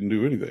didn't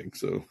do anything.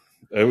 So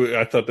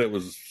I thought that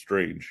was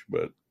strange,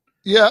 but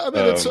yeah, I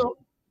mean,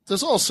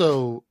 there's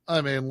also,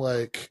 I mean,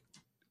 like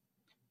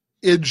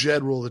in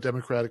general, the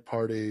Democratic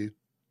Party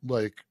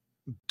like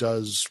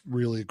does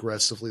really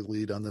aggressively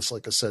lead on this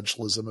like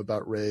essentialism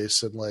about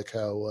race and like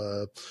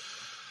how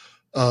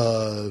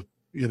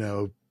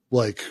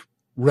like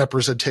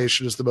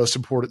representation is the most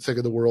important thing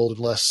in the world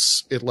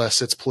unless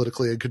it's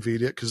politically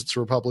inconvenient because it's a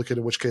Republican,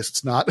 in which case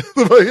it's not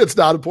it's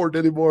not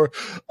important anymore.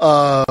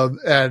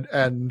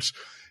 And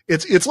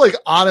it's like,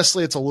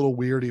 honestly, it's a little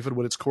weird even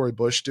when it's Cory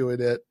Bush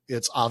doing it.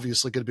 It's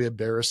obviously going to be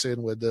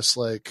embarrassing when this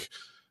like,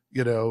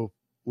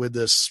 with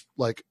this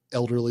like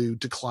elderly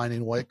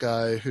declining white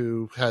guy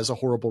who has a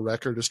horrible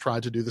record is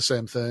trying to do the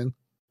same thing.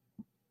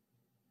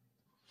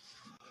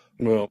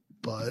 Well,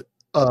 but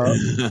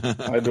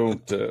I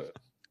don't.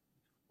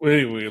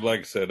 Anyway,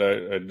 like I said,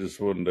 I just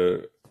wanted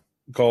to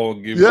call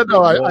and give. Yeah,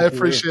 no, I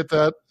appreciate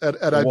that, and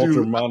I Walter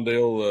do.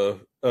 Mondale.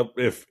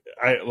 If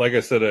I like I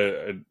said,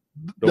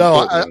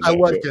 I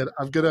like it.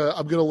 I'm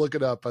gonna look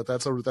it up, but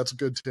that's a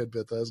good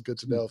tidbit. That's good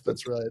to know if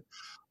that's right.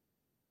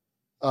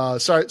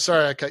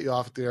 Sorry, I cut you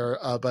off there.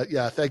 But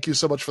yeah, thank you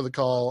so much for the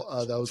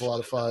call. That was a lot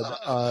of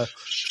fun.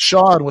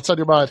 Sean, what's on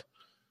your mind?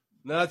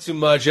 Not too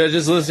much. I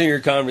just listened to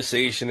your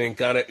conversation and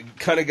kind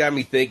of got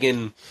me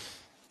thinking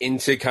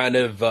into kind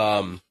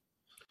of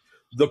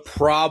the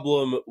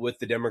problem with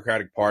the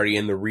Democratic Party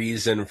and the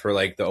reason for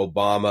like the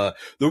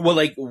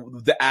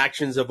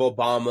actions of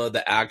Obama,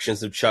 the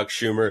actions of Chuck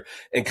Schumer,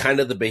 and kind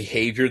of the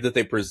behavior that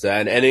they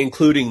present, and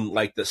including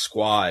like the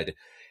squad.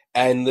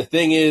 And the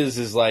thing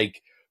is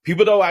like,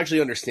 people don't actually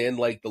understand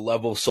like the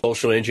level of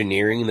social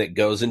engineering that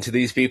goes into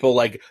these people.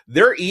 Like,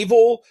 they're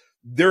evil.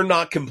 They're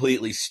not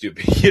completely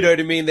stupid. You know what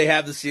I mean? They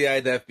have the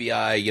CIA, the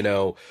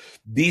FBI,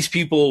 these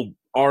people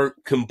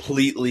aren't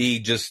completely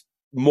just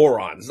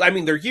morons. I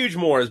mean, they're huge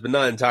morons, but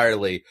not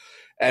entirely.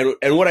 And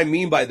what I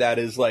mean by that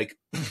is like,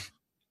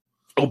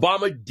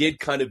 Obama did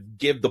kind of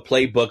give the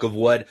playbook of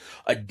what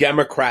a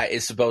Democrat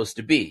is supposed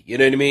to be. You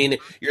know what I mean?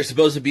 You're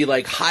supposed to be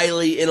like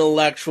highly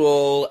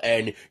intellectual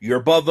and you're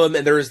above them.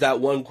 And there is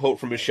that one quote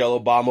from Michelle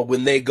Obama,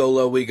 when they go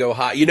low, we go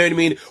high. You know what I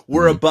mean?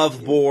 We're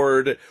above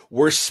board.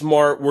 We're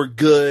smart. We're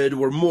good.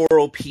 We're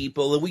moral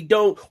people. And we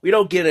don't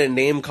get a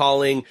name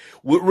calling.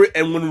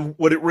 And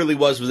what it really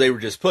was they were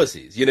just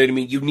pussies. You know what I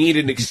mean? You need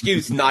an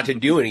excuse not to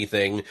do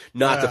anything,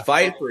 not to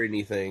fight for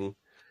anything.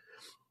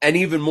 And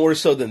even more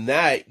so than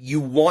that, you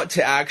want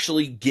to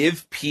actually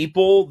give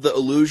people the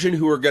illusion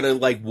who are going to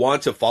like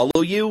want to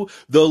follow you,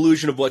 the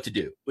illusion of what to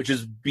do, which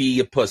is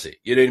be a pussy.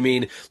 You know what I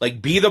mean? Like,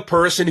 be the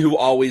person who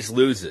always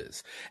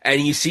loses.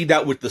 And you see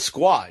that with the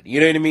squad.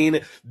 You know what I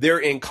mean? Their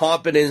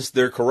incompetence,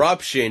 their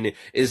corruption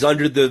is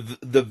under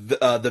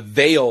the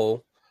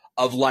veil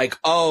of like,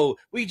 oh,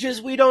 we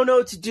don't know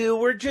what to do.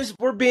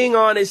 We're being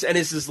honest. And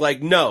it's just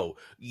like, no,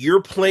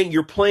 you're playing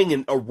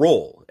a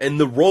role. And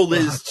the role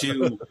is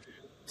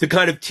to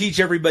kind of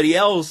teach everybody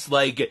else,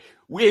 like,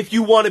 if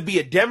you want to be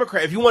a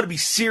Democrat, if you want to be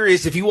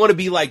serious, if you want to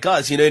be like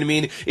us, you know what I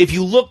mean? If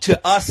you look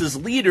to us as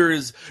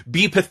leaders,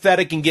 be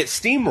pathetic and get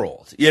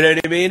steamrolled, you know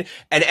what I mean?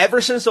 And ever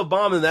since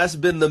Obama, that's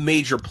been the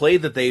major play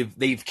that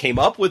they've came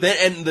up with it.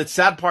 And the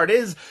sad part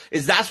is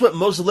that's what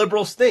most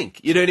liberals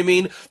think, you know what I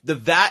mean?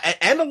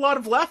 And a lot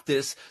of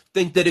leftists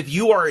think that if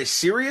you are a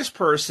serious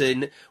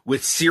person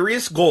with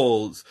serious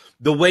goals,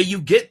 the way you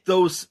get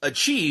those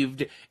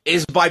achieved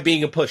is by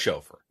being a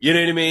pushover. You know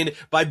what I mean?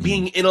 By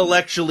being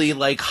intellectually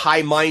like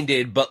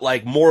high-minded, but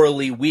like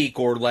morally weak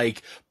or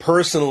like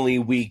personally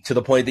weak to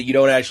the point that you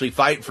don't actually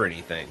fight for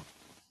anything.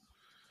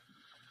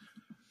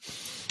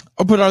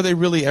 Oh, but are they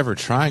really ever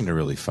trying to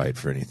really fight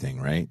for anything,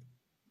 right?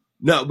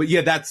 No, but yeah,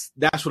 that's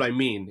what I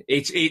mean.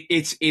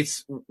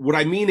 It's what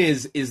I mean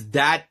is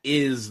that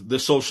is the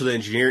social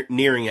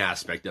engineering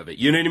aspect of it.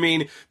 You know what I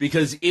mean?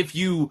 Because if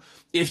you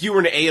were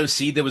an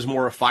AOC that was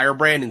more a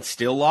firebrand and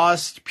still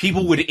lost,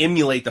 people would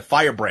emulate the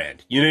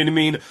firebrand. You know what I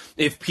mean?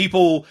 If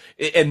people,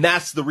 and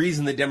that's the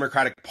reason the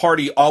Democratic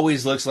Party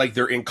always looks like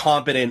they're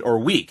incompetent or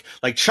weak.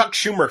 Like Chuck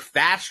Schumer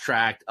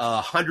fast-tracked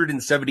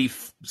 170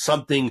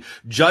 something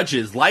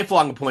judges,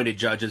 lifelong appointed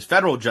judges,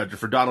 federal judges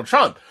for Donald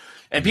Trump.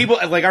 And people,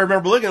 like, I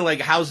remember looking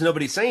like, how's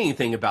nobody saying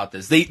anything about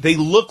this? They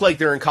look like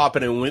they're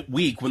incompetent and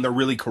weak when they're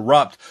really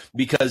corrupt,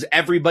 because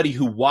everybody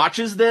who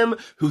watches them,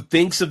 who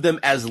thinks of them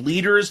as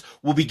leaders,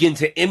 will begin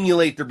to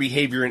emulate their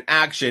behavior and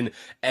action.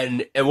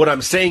 And what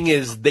I'm saying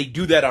is they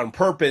do that on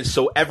purpose.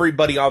 So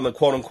everybody on the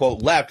quote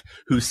unquote left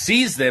who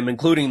sees them,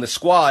 including the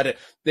squad,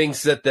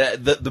 thinks that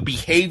the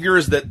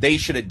behaviors that they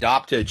should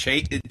adopt to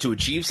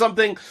achieve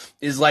something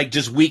is like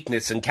just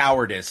weakness and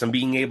cowardice and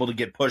being able to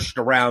get pushed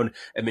around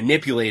and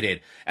manipulated.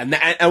 And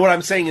what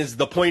I'm saying is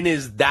the point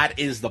is that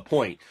is the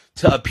point.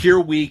 To appear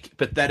weak,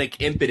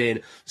 pathetic,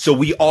 impotent, so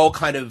we all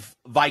kind of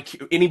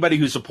anybody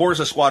who supports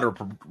a squad or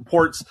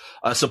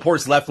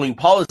supports left-wing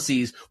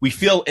policies, we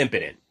feel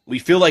impotent. We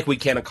feel like we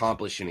can't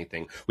accomplish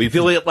anything. We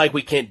feel like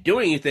we can't do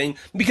anything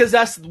because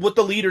that's what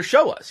the leaders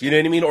show us. You know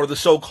what I mean? Or the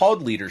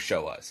so-called leaders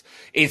show us.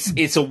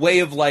 It's a way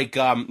of like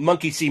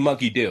monkey see,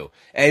 monkey do.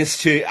 And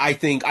it's to I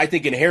think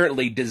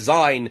inherently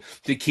designed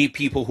to keep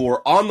people who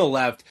are on the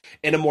left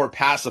in a more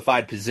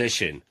pacified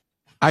position.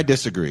 I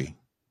disagree.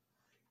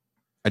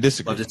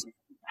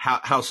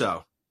 How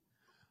so?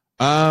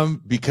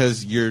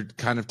 Because you're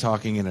kind of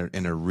talking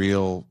in a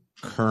real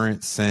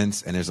current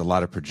sense, and there's a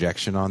lot of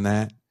projection on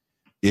that.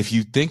 If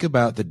you think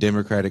about the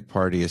Democratic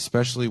Party,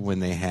 especially when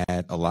they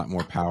had a lot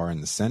more power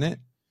in the Senate,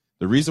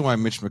 the reason why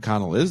Mitch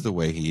McConnell is the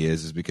way he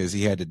is because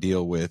he had to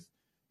deal with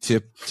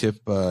Tip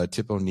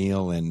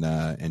O'Neill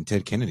and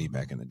Ted Kennedy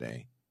back in the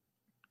day,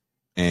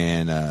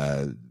 and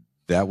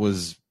that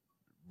was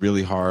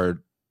really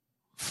hard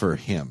for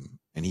him,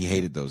 and he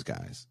hated those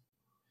guys.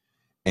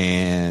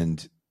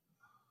 And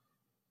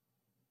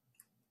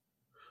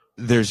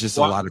there's just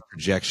a lot of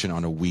projection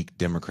on a weak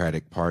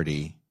Democratic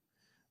Party.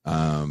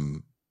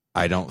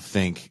 I don't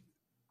think,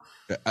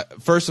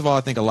 first of all,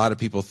 I think a lot of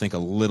people think a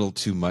little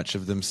too much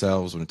of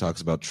themselves when it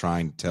talks about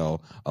trying to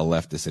tell a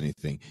leftist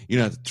anything. You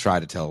don't have to try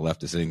to tell a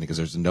leftist anything because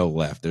there's no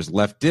left. There's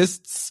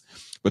leftists,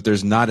 but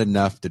there's not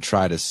enough to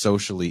try to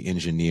socially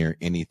engineer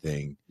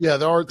anything. Yeah,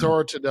 there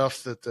aren't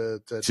enough that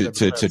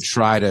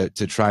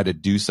to try to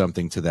do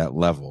something to that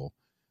level.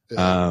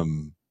 Yeah.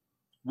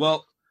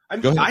 Well,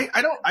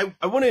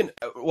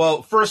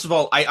 well, first of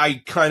all,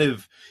 I kind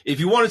of, if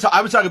you want to talk,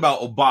 I would talk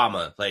about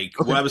Obama, like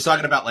when I was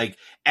talking about like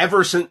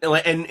ever since,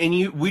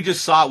 we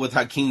just saw it with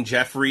Hakeem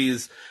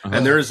Jeffries,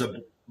 and there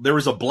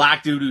was a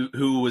black dude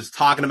who was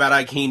talking about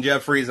Hakeem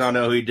Jeffries. I don't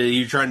know who he did. He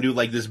was trying to do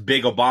like this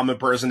big Obama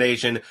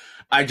impersonation.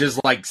 I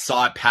just like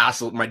saw it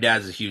passively. My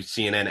dad's a huge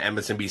CNN,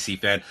 MSNBC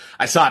fan.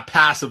 I saw it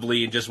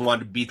passively and just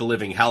wanted to beat the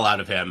living hell out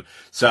of him.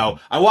 So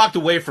I walked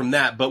away from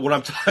that. But what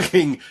I'm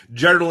talking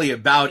generally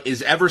about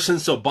is ever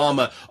since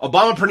Obama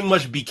pretty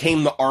much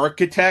became the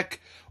architect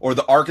or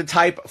the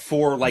archetype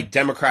for like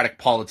democratic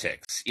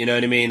politics. You know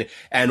what I mean?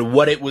 And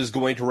what it was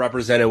going to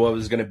represent and what it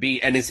was going to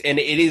be. And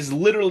it is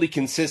literally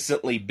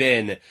consistently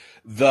been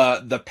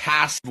the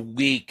past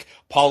weak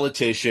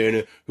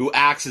politician who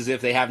acts as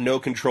if they have no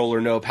control or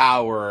no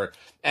power.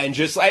 And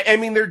just, I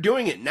mean, they're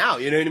doing it now.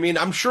 You know what I mean?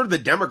 I'm sure the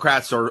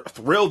Democrats are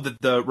thrilled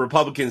that the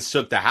Republicans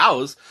took the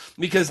House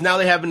because now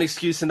they have an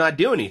excuse to not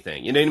do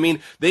anything. You know what I mean?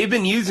 They've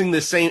been using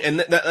the same, and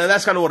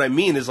that's kind of what I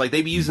mean is like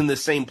they've been using the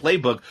same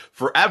playbook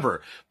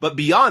forever. But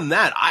beyond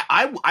that,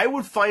 I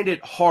would find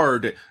it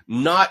hard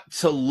not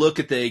to look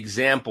at the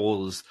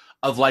examples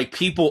of like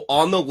people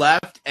on the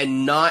left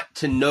and not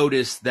to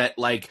notice that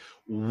like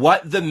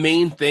what the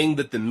main thing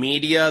that the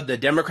media, the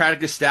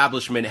Democratic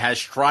establishment has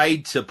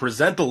tried to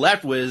present the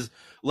left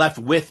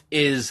with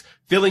is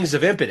feelings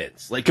of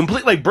impotence. Like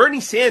like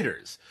Bernie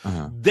Sanders.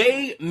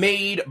 They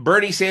made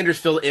Bernie Sanders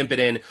feel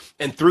impotent,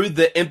 and through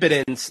the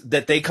impotence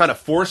that they kind of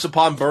force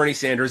upon Bernie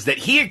Sanders, that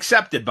he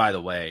accepted, by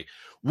the way,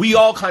 we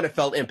all kind of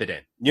felt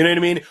impotent. You know what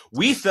I mean?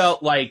 We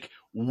felt like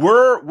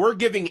we're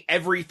giving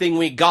everything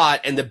we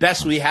got, and the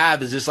best we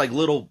have is this like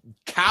little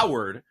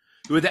coward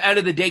who at the end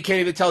of the day can't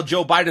even tell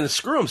Joe Biden to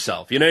screw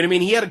himself. You know what I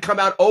mean? He had to come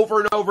out over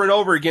and over and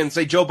over again and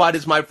say, Joe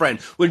Biden's my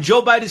friend. When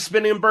Joe Biden's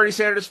spitting in Bernie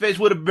Sanders' face,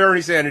 what did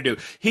Bernie Sanders do?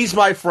 He's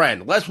my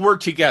friend. Let's work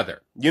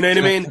together. You know what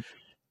I mean?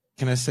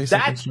 Can I say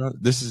something?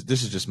 This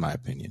is just my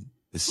opinion.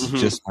 This is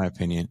just my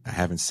opinion. I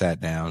haven't sat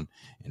down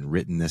and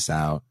written this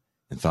out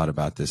and thought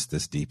about this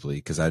deeply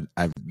because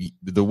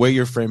the way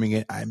you're framing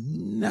it,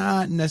 I'm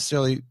not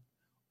necessarily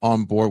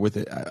on board with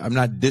it. I'm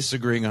not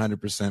disagreeing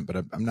 100%, but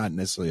I'm not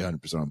necessarily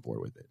 100% on board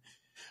with it.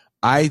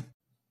 I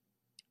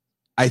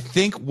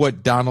think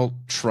what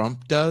Donald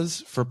Trump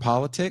does for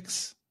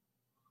politics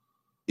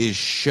is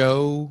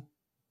show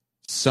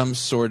some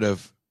sort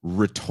of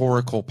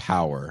rhetorical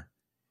power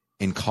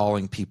in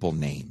calling people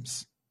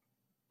names.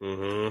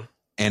 Mm-hmm.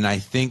 And I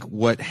think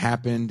what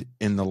happened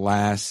in the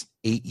last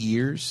 8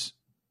 years,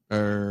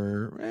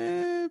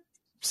 or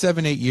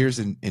 7, 8 years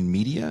in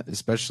media,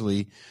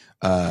 especially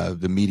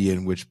the media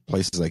in which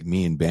places like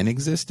me and Ben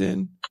exist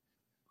in,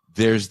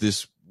 there's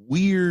this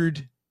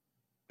weird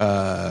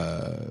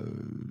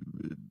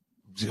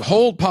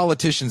hold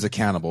politicians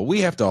accountable.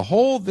 We have to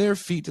hold their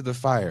feet to the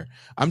fire.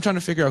 I'm trying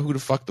to figure out who the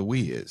fuck the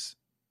we is,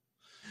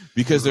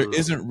 because there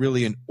isn't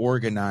really an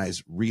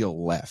organized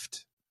real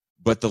left,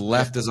 but the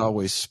left is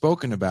always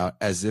spoken about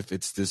as if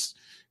it's this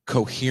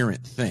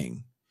coherent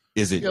thing.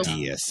 Is it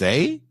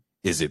DSA?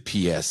 Is it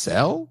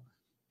PSL?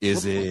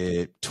 Is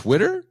it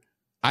Twitter?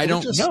 I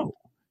don't know.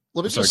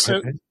 Let me just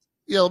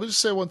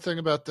say one thing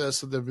about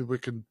this, and then we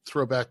can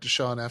throw back to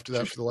Sean after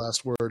that for the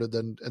last word,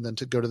 and then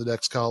to go to the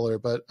next caller.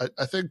 But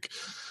I think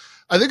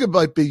it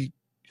might be.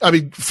 I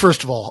mean,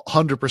 first of all,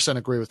 100%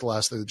 agree with the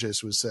last thing that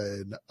Jason was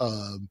saying.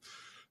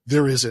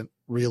 There isn't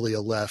really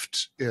a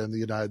left in the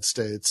United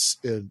States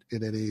in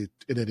any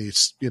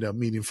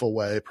meaningful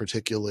way,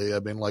 particularly.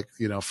 I mean,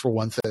 for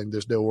one thing,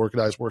 there's no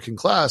organized working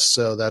class,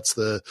 so that's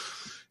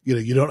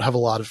you don't have a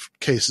lot of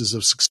cases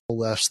of successful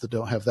lefts that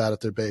don't have that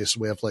at their base.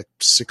 We have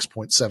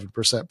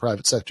 6.7%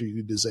 private sector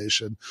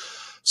unionization.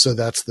 So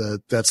that's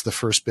the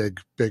first big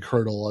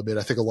hurdle. I mean,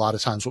 I think a lot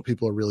of times what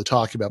people are really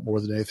talking about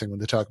more than anything when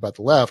they talk about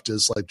the left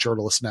is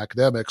journalists and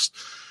academics,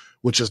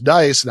 which is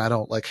nice. And I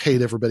don't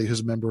hate everybody who's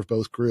a member of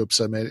both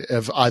groups. I mean,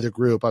 of either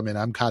group, I mean,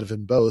 I'm kind of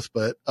in both,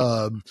 but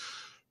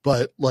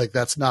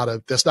that's not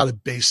a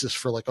basis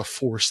for a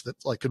force that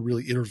could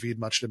really intervene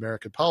much in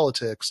American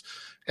politics.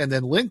 And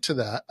then linked to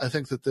that, I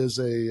think that there's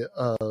I'd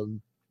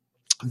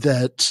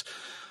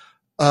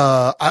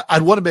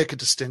want to make a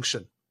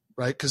distinction,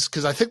 right?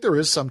 Because I think there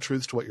is some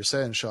truth to what you're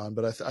saying, Sean,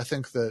 but I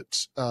think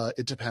that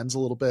it depends a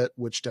little bit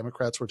which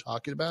Democrats we're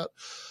talking about.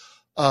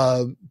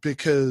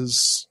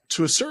 Because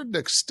to a certain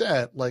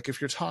extent, if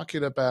you're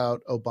talking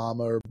about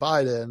Obama or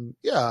Biden,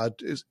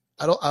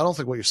 I don't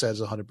think what you said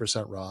is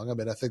 100% wrong. I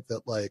mean, I think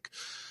that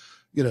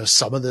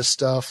some of this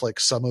stuff,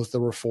 some of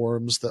the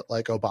reforms that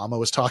Obama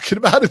was talking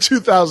about in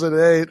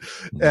 2008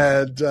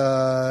 and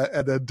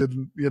then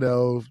didn't,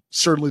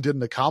 certainly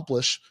didn't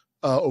accomplish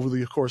over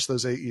the course of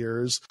those 8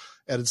 years.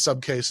 And in some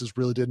cases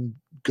really didn't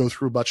go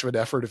through much of an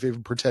effort if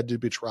even pretended to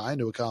be trying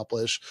to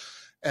accomplish.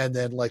 And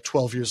then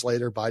 12 years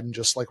later, Biden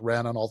just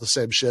ran on all the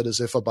same shit as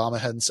if Obama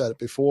hadn't said it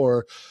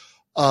before.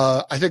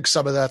 I think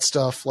some of that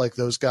stuff,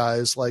 those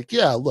guys,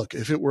 look,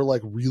 if it were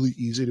really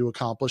easy to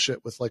accomplish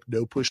it with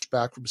no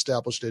pushback from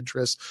established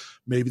interests,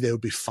 maybe they would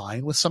be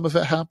fine with some of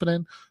it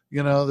happening,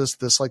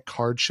 this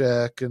card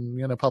check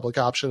and, public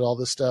option, all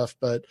this stuff.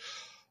 But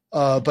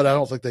I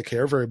don't think they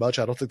care very much.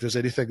 I don't think there's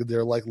anything in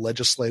their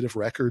legislative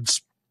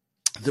records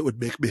that would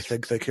make me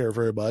think they care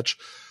very much.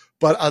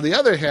 But on the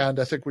other hand,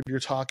 I think when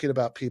you're talking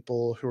about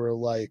people who are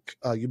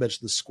you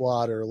mentioned the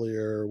squad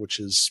earlier, which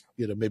is,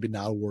 maybe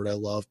not a word I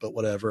love, but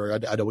whatever. I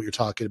know what you're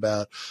talking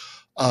about.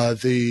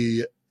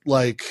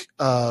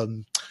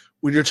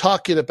 When you're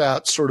talking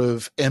about sort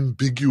of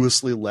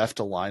ambiguously left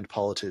aligned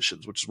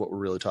politicians, which is what we're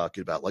really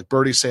talking about,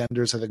 Bernie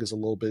Sanders, I think is a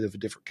little bit of a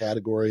different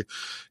category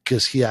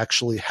because he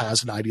actually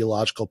has an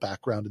ideological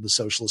background in the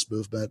socialist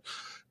movement.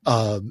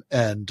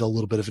 And a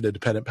little bit of an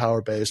independent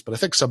power base. But I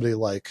think somebody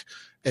like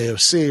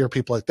AOC or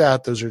people like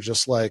that, those are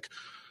just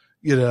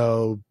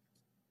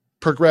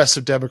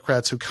progressive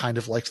Democrats who kind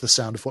of liked the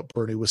sound of what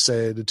Bernie was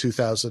saying in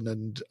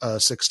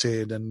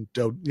 2016 and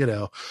don't,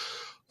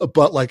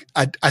 but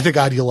I think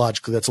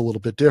ideologically that's a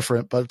little bit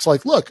different, but it's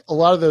look, a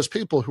lot of those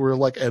people who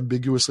are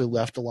ambiguously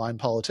left aligned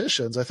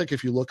politicians, I think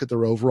if you look at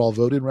their overall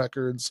voting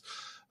records,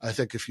 I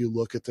think if you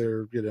look at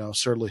their,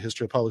 certainly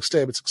history of public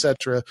statements, et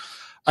cetera,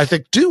 I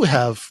think do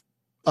have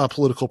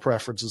political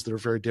preferences that are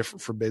very different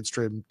from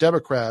mainstream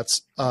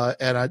Democrats.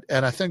 And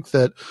I think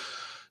that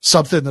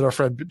something that our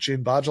friend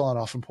Gene Bajalan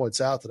often points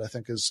out that I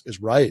think is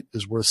right,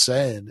 is worth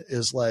saying,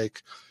 is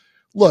look,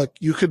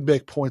 you could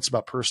make points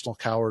about personal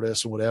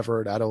cowardice and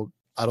whatever. And I don't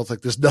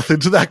think there's nothing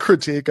to that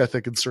critique. I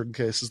think in certain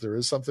cases there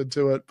is something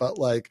to it, but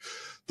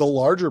the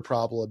larger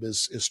problem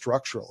is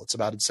structural. It's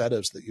about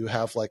incentives that you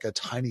have a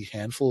tiny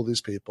handful of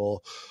these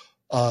people.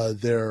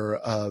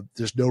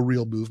 There's no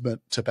real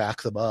movement to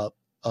back them up.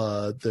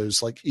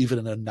 There's even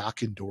in a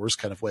knocking doors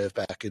kind of way of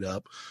backing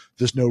up,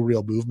 there's no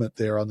real movement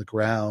there on the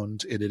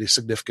ground in any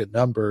significant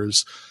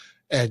numbers.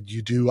 And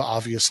you do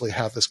obviously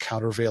have this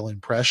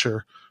countervailing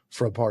pressure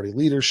from party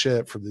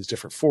leadership, from these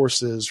different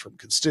forces, from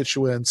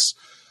constituents.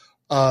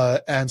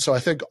 And so I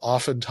think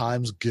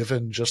oftentimes,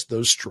 given just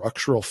those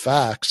structural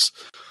facts,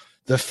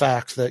 the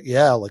fact that,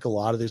 a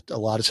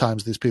lot of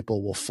times these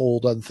people will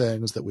fold on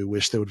things that we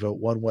wish they would vote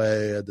one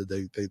way and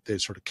then they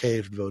sort of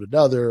cave and vote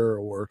another,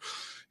 or,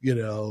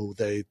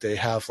 they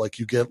have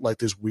you get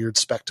these weird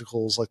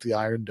spectacles like the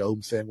Iron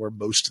Dome thing where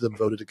most of them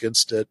voted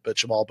against it, but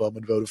Jamal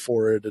Bowman voted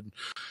for it. And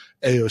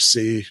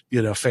AOC,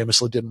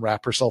 famously didn't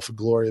wrap herself in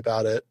glory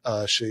about it.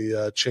 She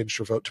changed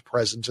her vote to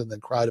present and then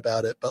cried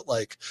about it. But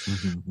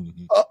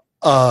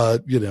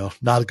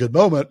not a good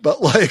moment, but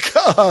I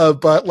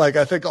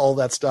think all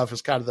that stuff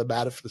is kind of the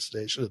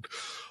manifestation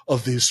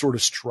of these sort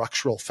of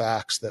structural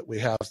facts that we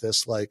have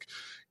this, like,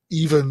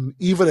 even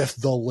if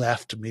the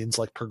left means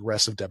like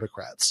progressive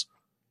Democrats,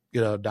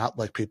 not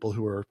like people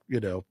who are,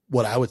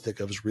 what I would think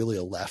of as really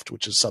a left,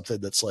 which is something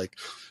that's like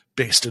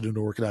based in an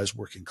organized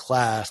working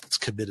class that's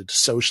committed to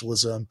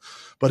socialism.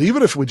 But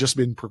even if we just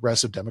mean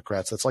progressive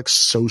Democrats, that's like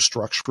so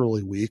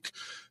structurally weak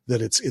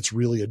that it's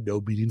really a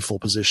no meaningful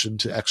position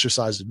to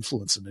exercise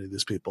influence in any of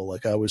these people.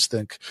 Like, I always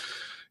think,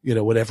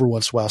 when every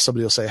once in a while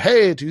somebody will say,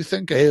 hey, do you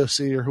think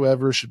AOC or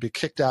whoever should be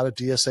kicked out of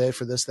DSA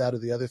for this, that, or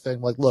the other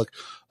thing? Like, look,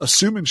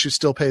 assuming she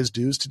still pays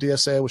dues to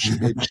DSA, which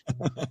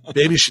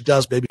maybe she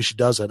does, maybe she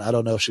doesn't. I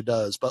don't know if she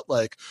does, but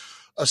like,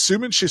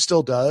 assuming she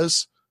still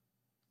does,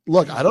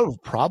 look, I don't have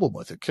a problem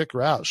with it. Kick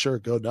her out. Sure,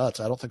 go nuts.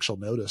 I don't think she'll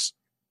notice.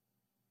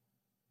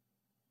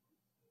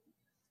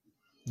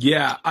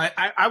 Yeah,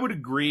 I would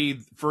agree,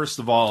 first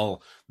of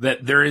all,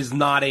 that there is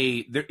not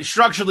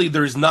structurally,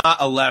 there's not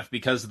a left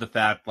because of the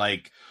fact,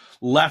 like,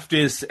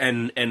 leftists,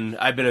 and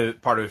I've been a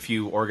part of a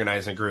few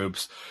organizing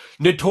groups,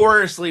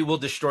 notoriously will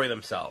destroy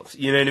themselves.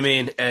 You know what I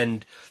mean?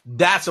 And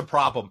that's a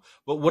problem.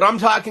 But what I'm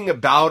talking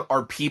about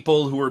are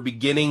people who are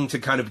beginning to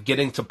kind of get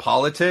into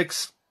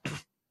politics,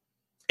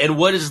 and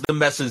what is the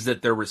message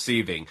that they're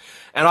receiving.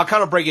 And I'll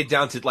kind of break it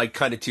down to like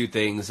kind of two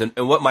things. And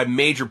what my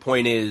major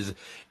point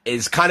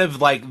is kind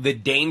of like the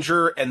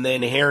danger and the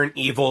inherent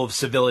evil of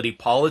civility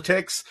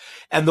politics,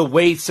 and the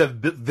way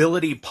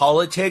civility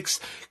politics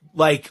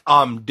like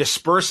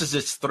disperses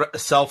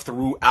itself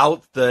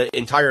throughout the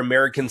entire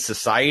American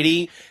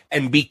society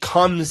and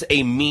becomes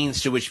a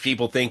means to which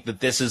people think that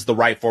this is the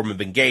right form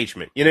of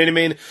engagement. You know what I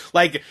mean?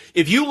 Like,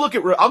 if you look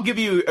at, I'll give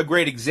you a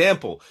great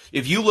example.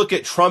 If you look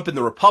at Trump and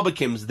the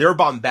Republicans, they're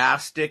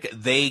bombastic,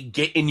 they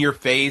get in your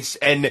face,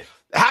 and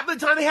half the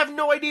time they have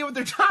no idea what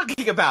they're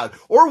talking about,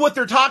 or what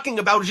they're talking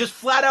about is just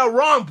flat out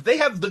wrong. But they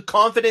have the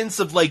confidence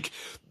of like,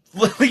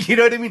 you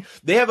know what I mean?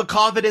 They have a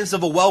confidence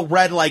of a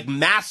well-read like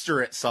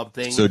master at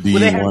something. So do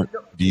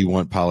you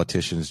want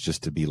politicians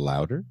just to be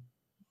louder?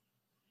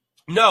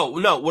 No.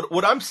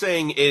 What I'm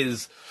saying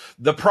is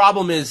the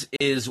problem is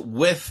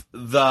with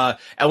the,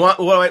 and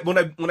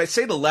when I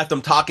say the left,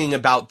 I'm talking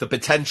about the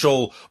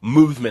potential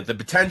movement, the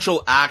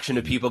potential action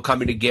of people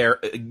coming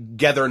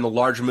together in a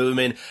large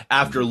movement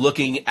after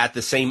looking at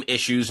the same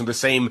issues and the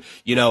same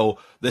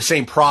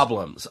the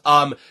problems.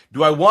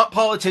 Do I want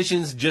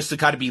politicians just to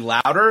kind of be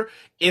louder?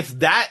 If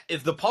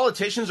the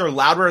politicians are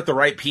louder at the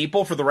right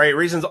people for the right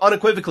reasons,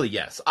 unequivocally,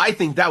 yes. I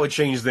think that would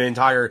change the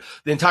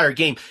entire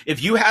game.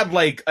 If you had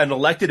like an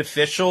elected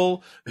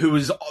official who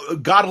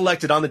got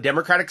elected on the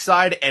Democratic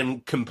side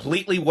and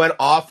completely went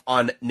off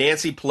on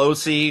Nancy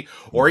Pelosi,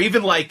 or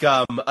even like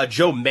a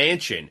Joe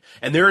Manchin,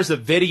 and there is a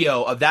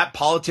video of that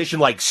politician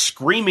like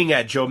screaming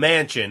at Joe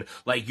Manchin,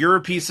 like, you're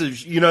a piece of,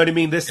 you know what I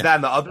mean, this, that,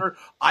 and the other,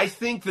 I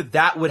think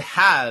that would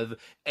have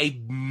a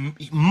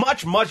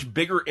much, much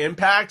bigger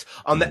impact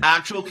on the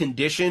actual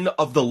condition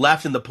of the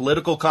left and the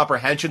political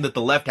comprehension that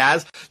the left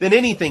has than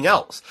anything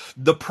else.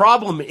 The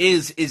problem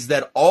is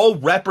that all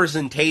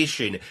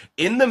representation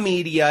in the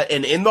media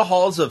and in the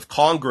halls of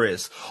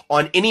Congress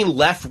on any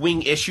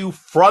left-wing issue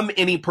from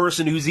any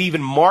person who's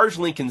even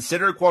marginally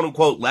considered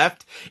quote-unquote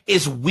left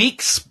is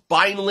weak,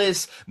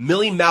 spineless,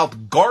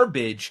 mealy-mouthed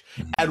garbage.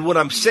 And what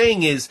I'm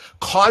saying is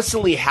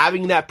constantly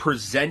having that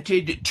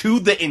presented to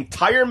the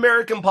entire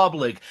American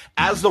public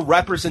as the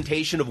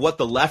representation of what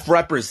the left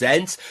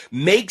represents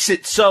makes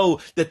it so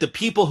that the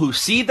people who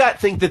see that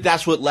think that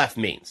that's what left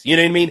means. You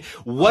know what I mean?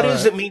 What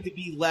does it mean to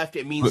be left?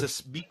 It means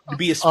to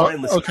be a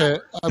spineless. Okay.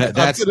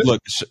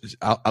 Look,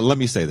 let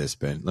me say this,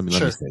 Ben. Let me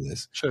say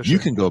this. Sure. You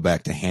can go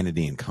back to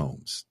Hannity and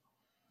Combs,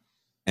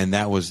 and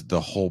that was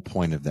the whole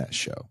point of that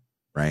show,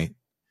 right?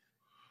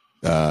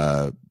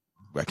 I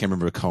can't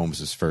remember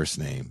Combs' first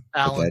name,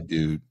 Alan. but that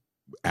dude,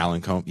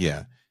 Alan Combs,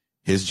 yeah.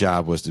 His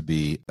job was to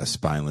be a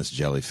spineless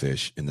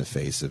jellyfish in the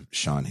face of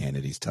Sean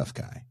Hannity's tough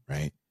guy,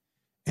 right?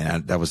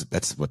 And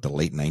that's what, the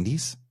late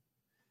 90s,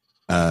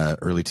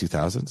 early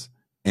 2000s.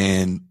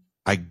 And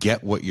I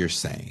get what you're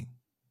saying.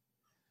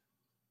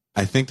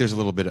 I think there's a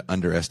little bit of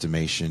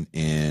underestimation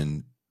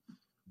in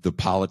the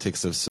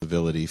politics of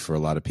civility. For a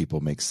lot of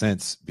people makes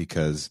sense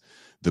because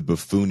the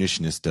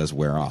buffoonishness does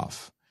wear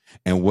off.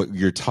 And what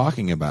you're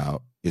talking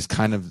about is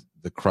kind of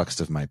the crux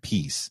of my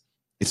piece.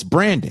 It's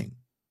branding.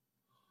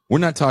 We're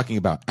not talking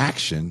about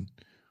action.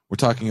 We're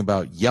talking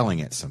about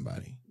yelling at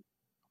somebody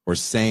or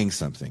saying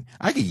something.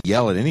 I could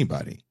yell at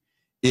anybody.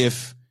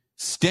 If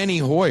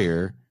Steny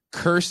Hoyer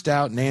cursed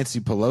out Nancy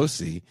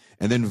Pelosi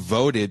and then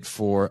voted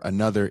for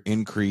another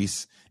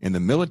increase in the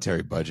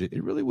military budget,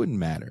 it really wouldn't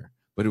matter,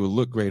 but it would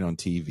look great on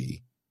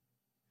TV.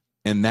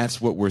 And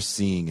that's what we're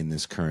seeing in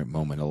this current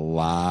moment. A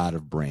lot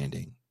of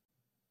branding.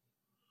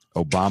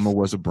 Obama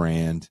was a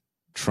brand.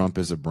 Trump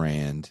is a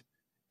brand.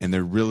 And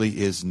there really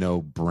is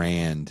no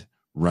brand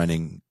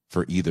running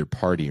for either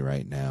party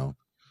right now,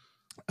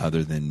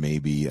 other than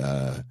maybe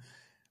I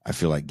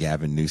feel like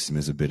Gavin Newsom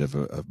is a bit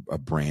of a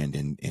brand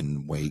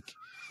in Wake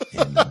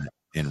and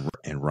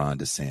Ron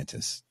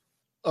DeSantis.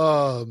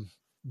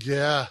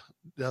 Yeah.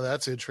 Now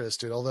that's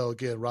interesting. Although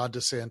again, Ron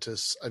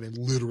DeSantis, I mean,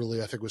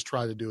 literally, I think was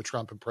trying to do a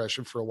Trump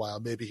impression for a while.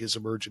 Maybe he's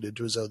emerging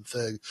into his own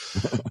thing.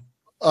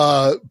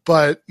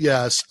 But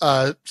yes,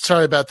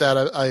 sorry about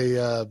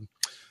that.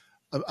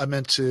 I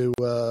meant to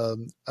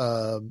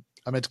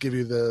give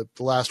you the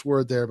last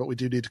word there, but we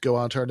do need to go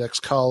on to our next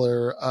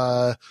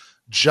caller.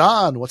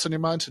 John, what's on your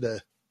mind today?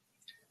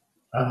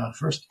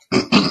 First,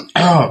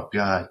 oh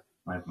God,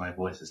 my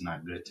voice is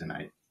not good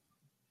tonight.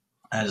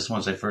 I just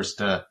want to say first,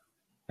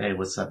 hey,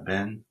 what's up,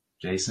 Ben,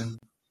 Jason?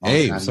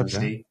 Hey, what's up,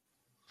 John? See.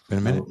 Been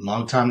a minute.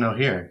 Long time no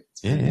hear.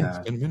 It's been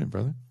a minute,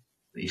 brother.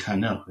 Yeah, I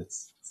know.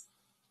 It's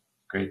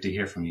great to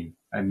hear from you.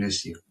 I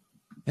miss you.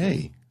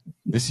 Hey,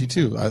 miss you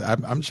too.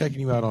 I'm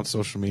checking you out on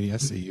social media. I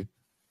see you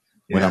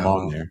when I'm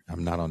on there.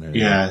 I'm not on there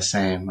anymore. Yeah,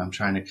 same. I'm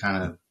trying to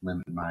kind of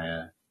limit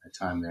my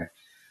time there.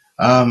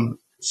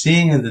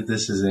 Seeing that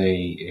this is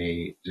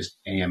a just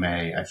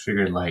AMA, I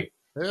figured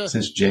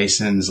since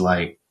Jason's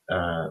a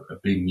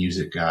big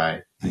music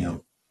guy,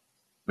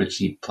 which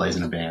he plays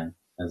in a band,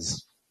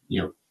 as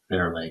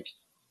they're like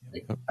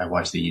I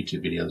watch the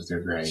YouTube videos, they're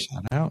great.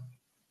 Shout out.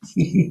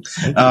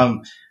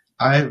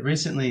 I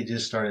recently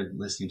just started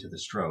listening to the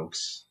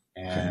Strokes,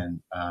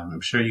 and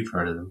I'm sure you've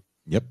heard of them.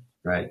 Yep.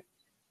 Right.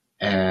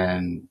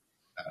 And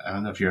I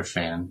don't know if you're a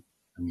fan.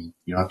 I mean,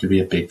 you don't have to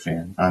be a big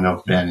fan. I don't know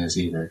if Ben is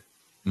either.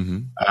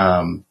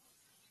 Mm-hmm.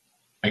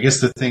 I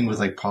guess the thing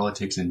with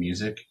politics and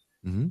music,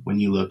 mm-hmm. when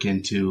you look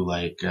into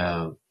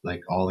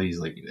all these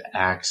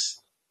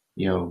acts,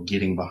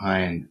 getting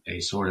behind a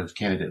sort of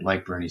candidate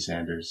like Bernie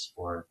Sanders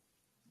or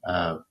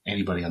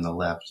anybody on the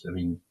left. I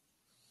mean,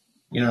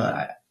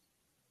 I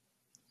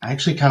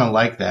actually kind of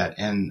like that,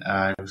 and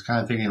I was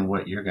kind of thinking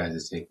what your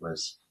guys' take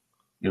was.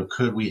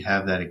 Could we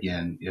have that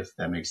again, if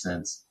that makes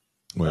sense?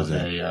 What is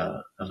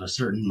that? Of a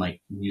certain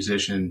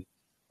musician,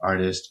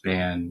 artist,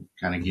 band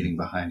kind of getting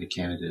behind a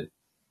candidate.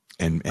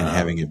 And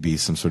having it be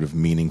some sort of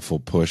meaningful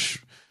push.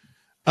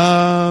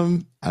 I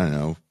don't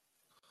know.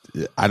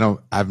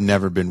 I've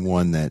never been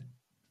one that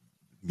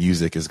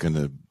music is going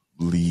to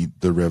lead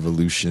the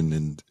revolution,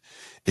 and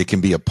it can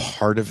be a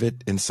part of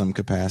it in some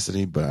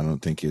capacity, but I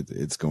don't think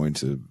it's going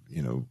to,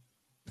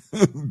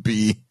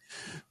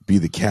 be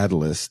the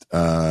catalyst.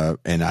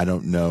 And I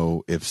don't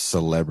know if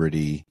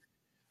celebrity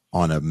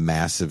on a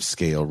massive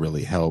scale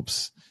really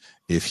helps.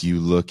 If you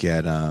look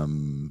at, I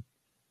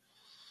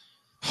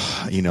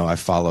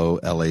follow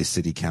LA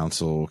City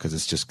Council because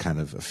it's just kind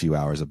of a few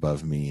hours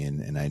above me,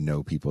 and I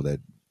know people that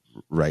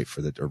wrote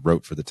for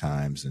the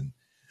Times, and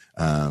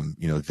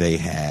they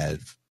had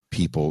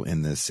people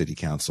in the city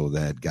council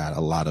that got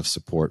a lot of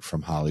support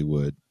from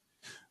Hollywood,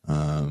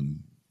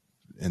 and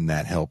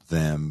that helped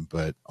them.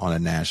 But on a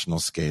national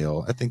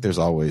scale, I think there's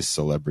always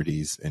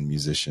celebrities and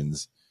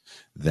musicians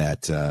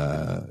that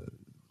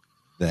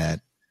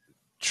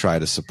try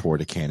to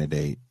support a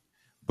candidate.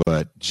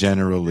 But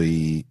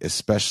generally,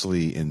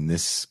 especially in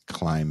this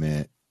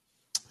climate,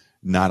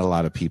 not a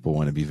lot of people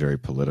want to be very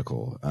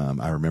political.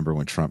 I remember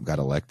when Trump got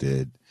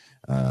elected.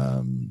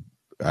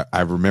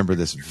 I remember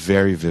this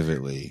very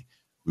vividly.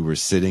 We were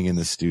sitting in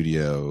the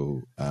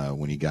studio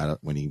when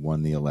he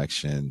won the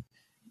election,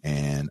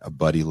 and a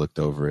buddy looked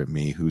over at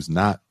me, who's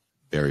not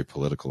very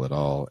political at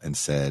all, and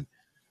said,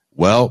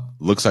 "Well,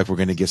 looks like we're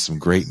going to get some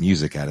great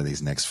music out of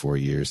these next 4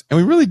 years," and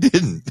we really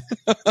didn't.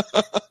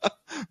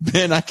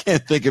 Ben, I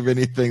can't think of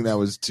anything that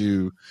was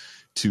too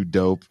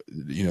dope,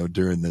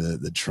 during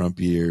the Trump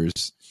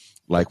years,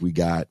 like we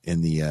got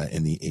in the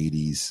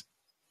 80s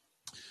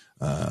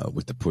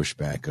with the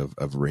pushback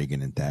of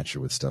Reagan and Thatcher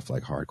with stuff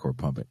like hardcore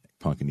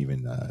punk and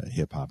even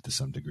hip hop to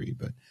some degree.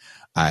 But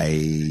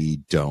I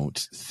don't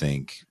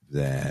think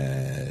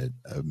that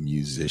a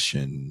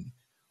musician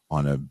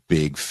on a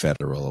big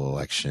federal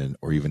election,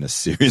 or even a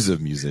series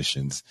of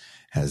musicians,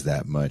 has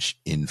that much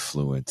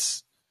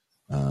influence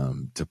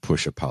to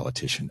push a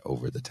politician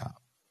over the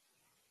top.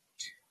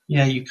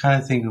 Yeah, you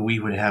kind of think that we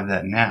would have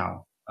that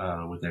now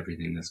with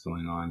everything that's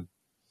going on,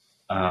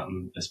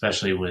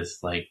 especially with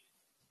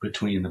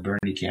between the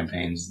Bernie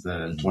campaigns,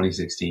 the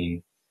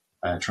 2016,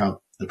 Trump,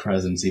 the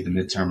presidency, the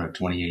midterm of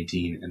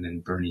 2018, and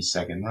then Bernie's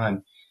second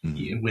run,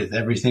 with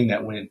everything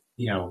that went,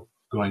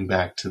 going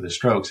back to the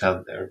Strokes,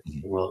 how they're,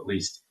 well, at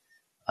least,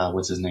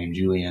 what's his name?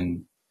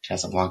 Julian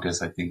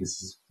Casablancas, I think is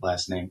his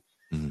last name,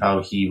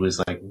 how he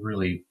was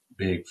really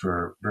big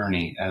for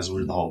Bernie, as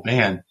were the whole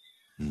band.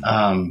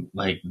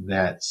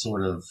 That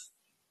sort of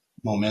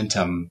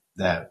momentum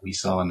that we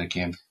saw in the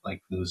camp,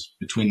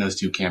 between those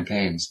two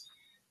campaigns.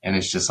 And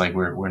it's just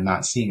we're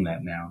not seeing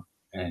that now.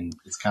 And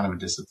it's kind of a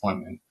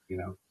disappointment,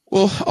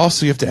 Well,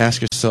 also you have to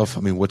ask yourself,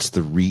 what's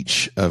the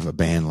reach of a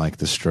band like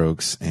the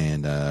Strokes,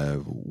 and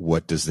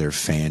what does their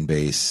fan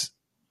base,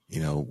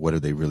 what are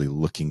they really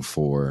looking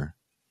for,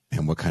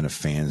 and what kind of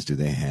fans do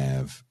they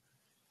have?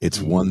 It's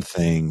one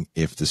thing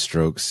if the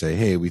Strokes say,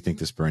 "Hey, we think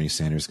this Bernie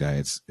Sanders guy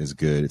is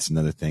good." It's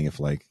another thing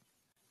if, I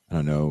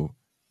don't know,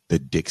 the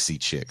Dixie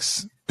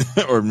Chicks,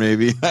 or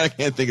maybe I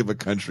can't think of a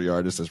country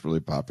artist that's really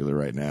popular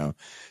right now,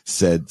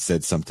 said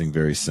something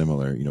very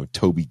similar.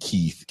 Toby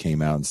Keith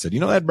came out and said,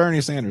 that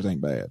Bernie Sanders ain't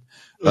bad.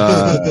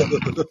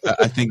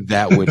 I think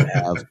that would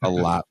have a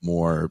lot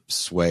more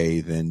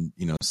sway than,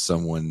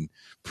 someone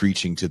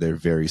preaching to their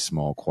very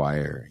small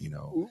choir,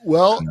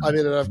 Well, I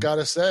mean, and I've got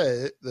to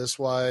say, that's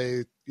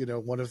why,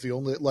 one of the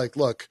only,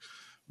 look,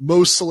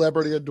 most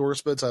celebrity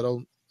endorsements, I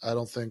don't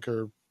think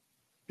are,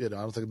 I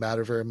don't think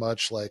matter very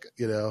much. It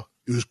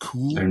was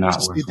cool to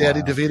see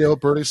Danny DeVito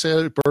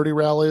at Bernie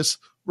rallies,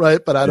 right?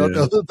 But I don't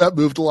know that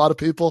moved a lot of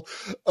people.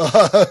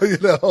 I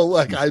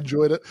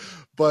enjoyed it,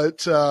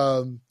 but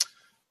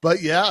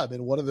yeah, I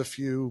mean, one of the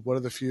few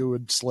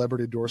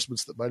celebrity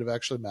endorsements that might have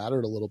actually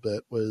mattered a little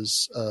bit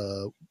was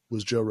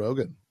Joe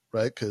Rogan,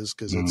 right? Because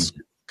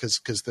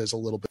there's a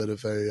little bit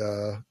of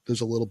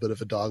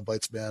a dog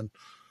bites man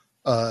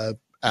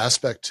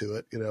aspect to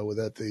it,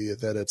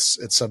 that it's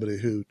somebody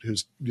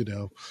who's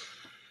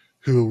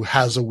who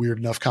has a weird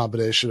enough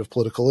combination of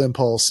political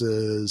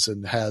impulses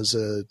and has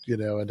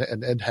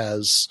and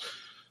has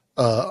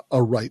a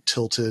right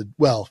tilted.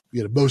 Well,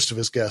 most of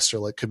his guests are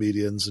like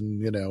comedians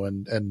and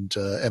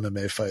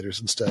MMA fighters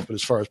and stuff. But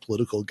as far as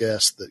political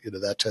guests,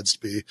 that tends to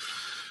be,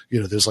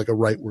 there's like a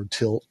rightward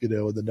tilt, in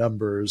the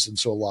numbers, and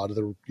so a lot of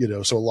the,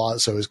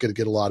 so he's going to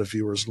get a lot of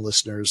viewers and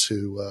listeners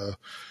who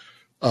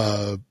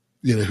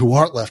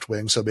aren't left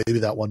wing. So maybe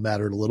that one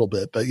mattered a little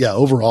bit. But yeah,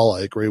 overall,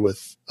 I agree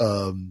with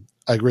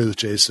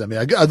Jason. I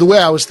mean, the way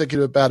I was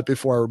thinking about it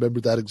before I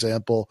remembered that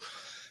example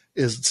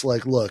is it's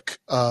like, look,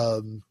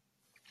 I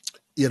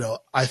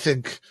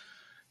think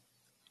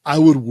I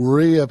would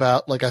worry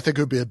about, I think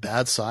it would be a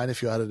bad sign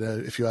if you had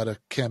a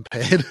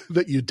campaign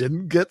that you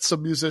didn't get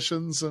some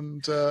musicians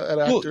and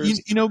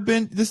actors. Well,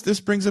 Ben, this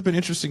brings up an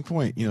interesting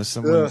point.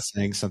 Someone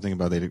saying something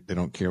about they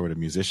don't care what a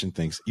musician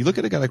thinks. You look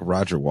at a guy like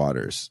Roger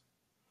Waters,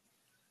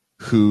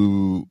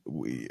 who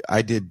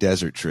I did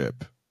Desert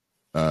Trip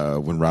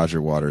when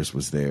Roger Waters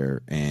was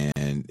there,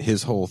 and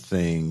his whole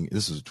thing.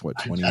 This was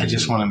 20. I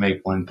just want to make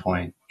one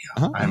point.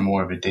 I'm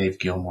more of a Dave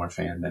Gilmour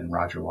fan than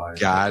Roger Waters.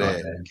 Got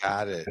it.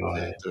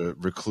 The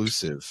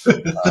reclusive.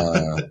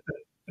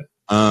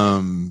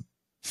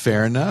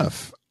 Fair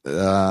enough.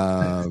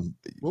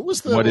 What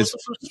was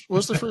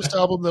the first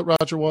album that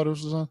Roger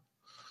Waters was on?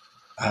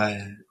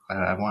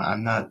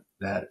 I'm not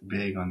that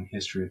big on the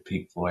history of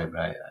Pink Floyd,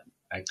 but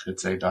I could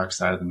say Dark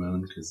Side of the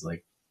Moon because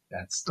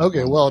that's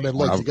okay. Well, I mean,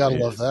 you gotta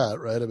love that,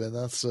 right? I mean,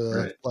 that's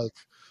right.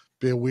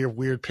 Be a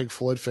weird Pink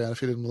Floyd fan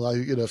if you didn't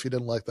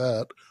like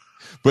that.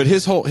 But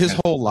his whole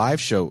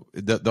live show,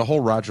 the whole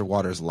Roger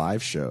Waters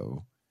live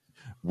show,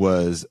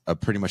 was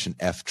pretty much an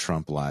F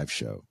Trump live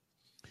show.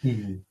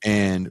 Mm-hmm.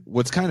 And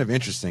what's kind of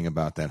interesting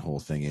about that whole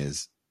thing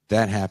is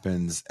that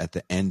happens at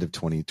the end of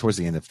towards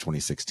the end of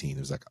 2016. It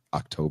was like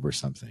October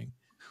something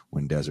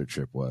when Desert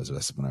Trip was.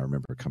 That's when I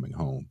remember coming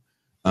home.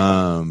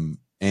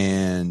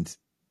 And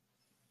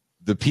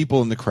the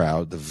people in the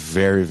crowd, the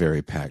very,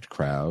 very packed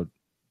crowd,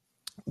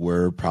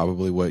 were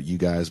probably what you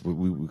guys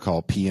we would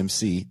call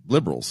PMC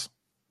liberals.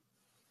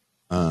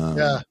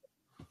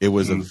 It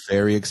was a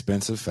very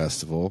expensive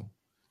festival,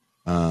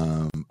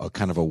 a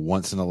kind of a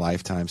once in a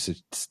lifetime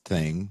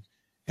thing.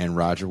 And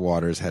Roger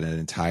Waters had an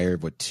entire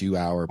 2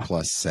 hour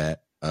plus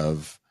set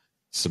of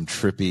some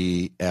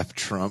trippy F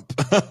Trump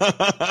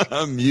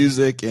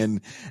music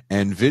and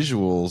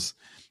visuals.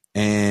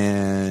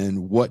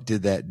 And what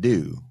did that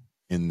do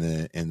in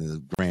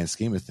the grand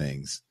scheme of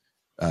things?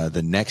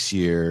 The next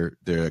year,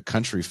 the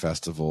country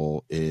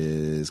festival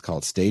is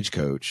called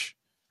Stagecoach.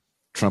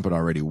 Trump had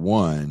already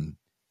won,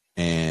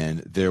 and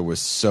there was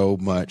so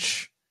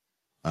much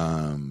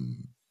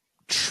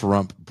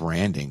Trump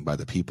branding by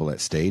the people at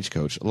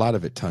Stagecoach, a lot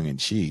of it tongue in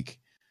cheek,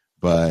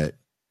 but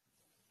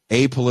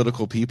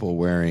apolitical people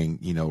wearing,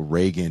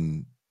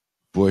 Reagan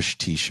Bush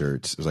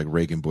t-shirts. It was like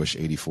Reagan Bush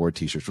 84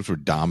 t-shirts, which were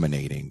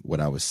dominating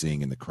what I was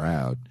seeing in the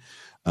crowd.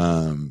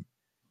 Kind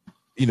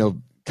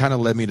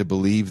of led me to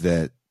believe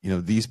that,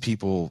 these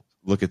people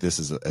look at this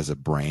as a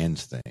brand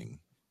thing.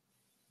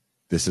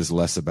 This is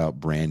less about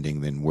branding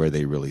than where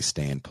they really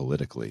stand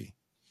politically.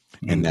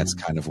 Mm-hmm. And that's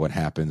kind of what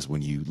happens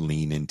when you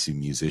lean into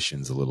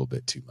musicians a little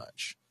bit too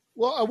much.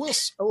 Well, I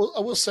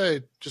will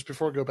say, just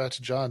before I go back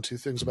to John, two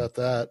things about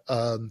that.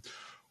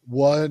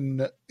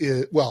 One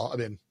is, well, I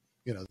mean,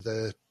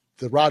 the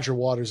Roger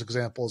Waters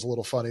example is a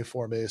little funny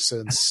for me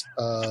since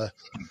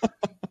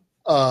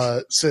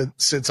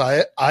since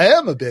I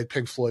am a big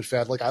Pink Floyd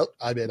fan.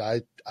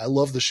 I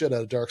love the shit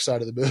out of Dark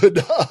Side of the Moon,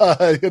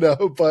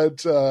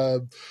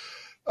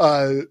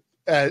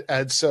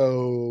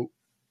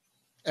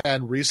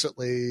 and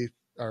recently,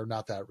 or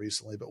not that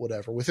recently, but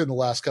whatever, within the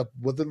last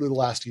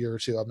year or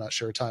two, I'm not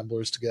sure, time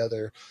blurs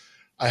together,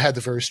 I had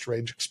the very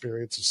strange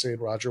experience of seeing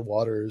Roger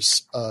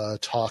Waters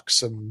talk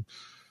some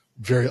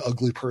very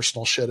ugly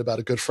personal shit about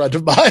a good friend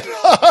of mine.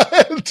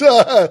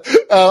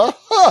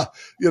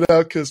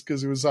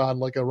 Because he was on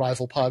like a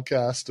rival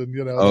podcast, and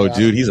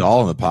dude, he's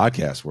all in the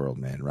podcast world,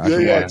 man. Roger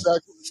Waters.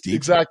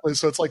 Exactly.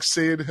 So it's like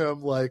seeing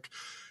him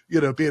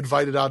be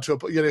invited onto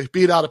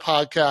being on a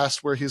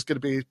podcast where he's going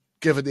to be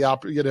given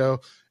the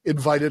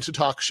invited to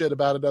talk shit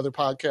about another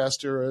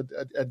podcaster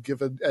and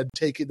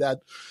taking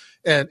that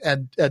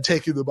and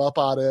taking them up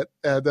on it.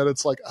 And then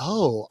it's like,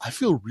 oh, I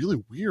feel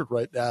really weird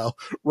right now.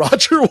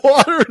 Roger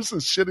Waters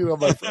is shitting on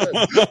my friend.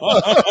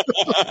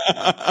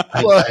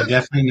 I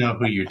definitely know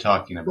who you're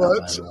talking about, by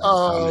the way. So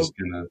I'm just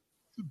gonna...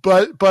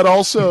 But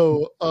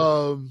also,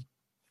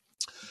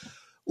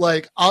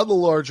 like on the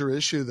larger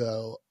issue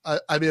though,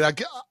 I mean,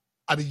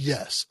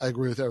 yes, I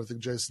agree with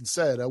everything Jason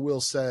said. I will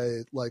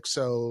say, like,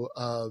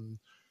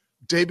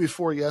 day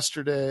before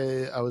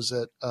yesterday, I was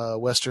at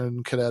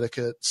Western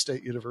Connecticut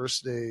State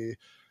University.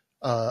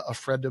 A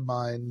friend of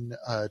mine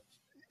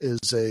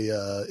is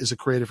a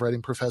creative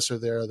writing professor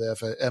there. They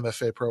have an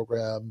MFA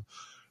program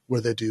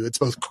where it's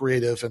both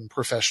creative and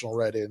professional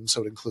writing,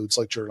 so it includes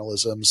like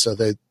journalism. So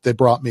they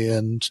brought me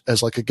in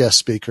as like a guest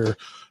speaker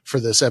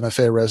for this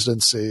MFA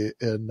residency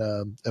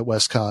at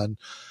WestCon.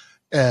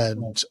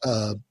 And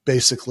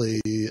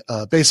basically he,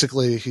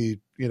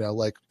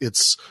 like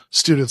it's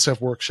students have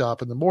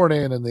workshop in the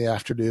morning, and in the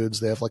afternoons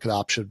they have like an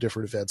option of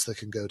different events they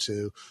can go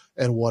to.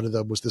 And one of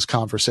them was this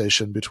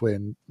conversation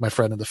between my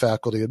friend and the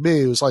faculty and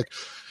me. It was like,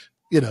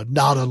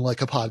 not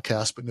unlike a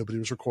podcast, but nobody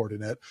was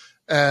recording it.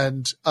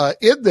 And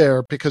in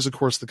there, because of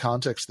course the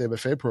context of the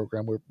MFA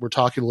program, we're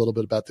talking a little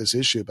bit about this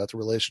issue, about the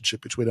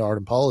relationship between art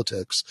and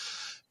politics.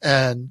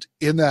 And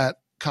in that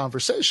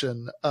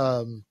conversation,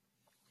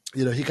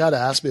 he kind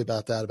of asked me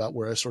about that, about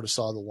where I sort of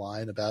saw the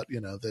line about,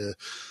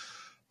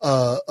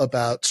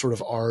 about sort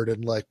of art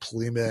and like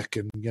polemic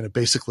and,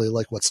 basically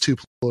like what's too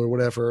political or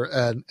whatever.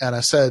 And I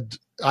said,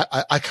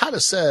 I kind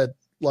of said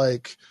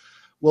like,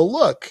 well,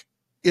 look,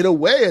 in a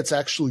way it's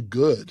actually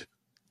good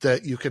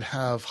that you can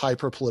have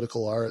hyper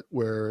political art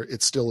where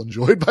it's still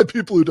enjoyed by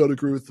people who don't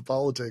agree with the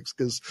politics,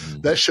 because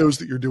that shows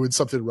that you're doing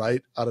something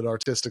right on an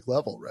artistic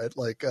level, right?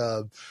 Like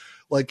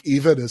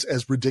even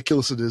as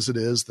ridiculous as it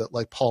is that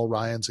like Paul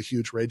Ryan's a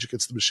huge Rage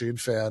Against the Machine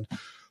fan,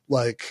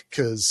 like,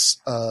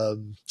 cause,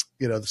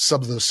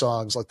 some of those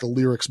songs, like the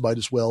lyrics might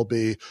as well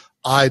be,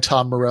 I,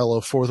 Tom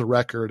Morello, for the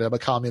record, am a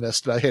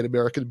communist and I hate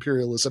American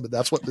imperialism. And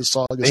that's what this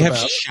song is about. They have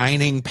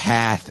Shining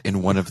Path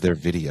in one of their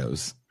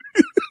videos.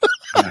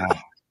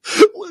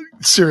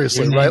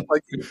 Seriously, right?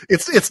 Like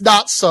it's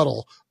not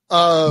subtle.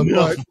 No.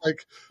 But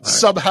like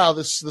somehow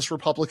this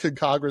Republican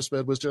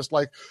congressman was just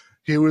like,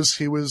 he was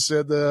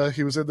in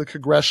the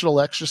congressional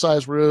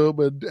exercise room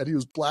and he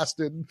was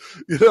blasting,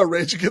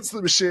 Rage Against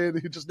the Machine.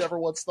 He just never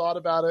once thought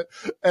about it.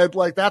 And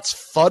like, that's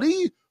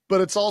funny,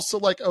 but it's also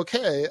like,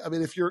 okay, I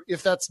mean,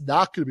 if that's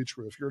not going to be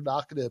true, if you're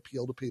not going to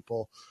appeal to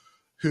people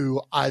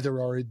who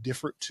either are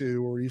indifferent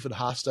to or even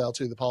hostile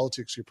to the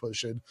politics you're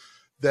pushing,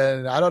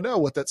 then I don't know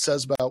what that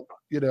says about,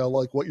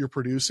 like what you're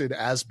producing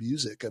as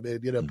music. I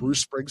mean,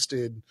 Bruce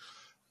Springsteen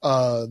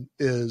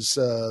is,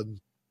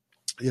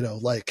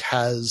 like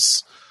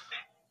has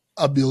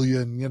a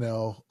million,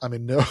 I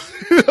mean, no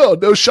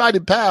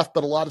shining path,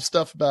 but a lot of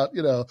stuff about,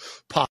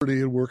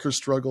 poverty and worker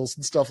struggles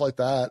and stuff like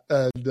that.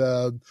 And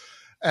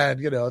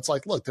it's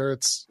like, look,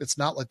 it's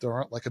not like there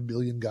aren't like a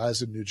million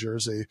guys in New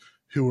Jersey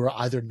who were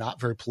either not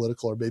very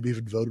political or maybe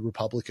even voted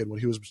Republican when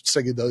he was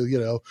singing those,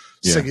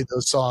 singing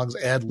those songs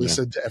and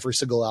listened to every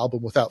single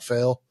album without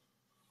fail.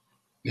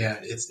 Yeah,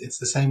 it's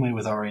the same way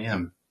with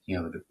REM.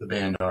 The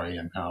band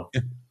REM, how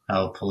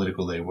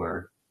political they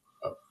were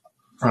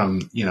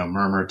from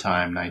Murmur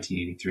time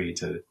 1983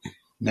 to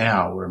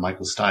now, where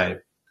Michael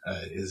Stipe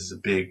is a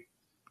big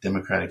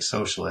democratic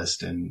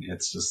socialist, and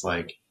it's just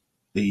like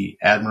the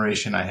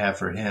admiration I have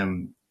for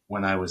him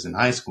when I was in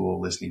high school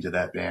listening to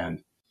that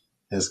band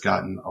has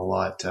gotten a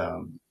lot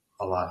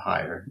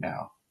higher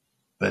now.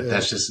 But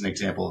that's just an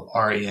example of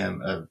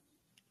REM.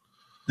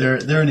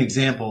 They're an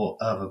example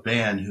of a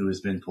band who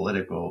has been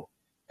political,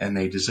 and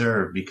they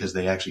deserve because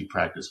they actually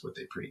practice what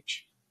they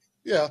preach.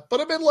 Yeah, but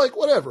I mean, like,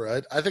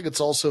 whatever. I think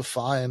it's also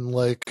fine.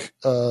 Like,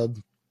 I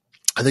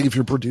think if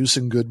you're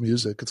producing good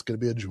music, it's going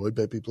to be enjoyed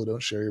by people who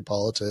don't share your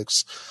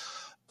politics.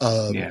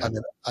 I mean,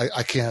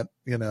 I can't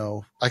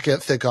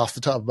think off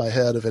the top of my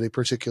head of any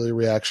particular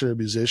reactionary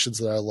musicians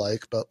that I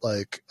like, but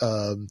like,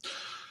 I've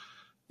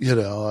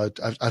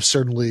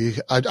certainly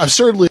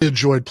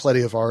enjoyed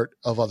plenty of art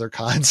of other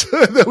kinds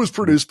that was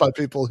produced by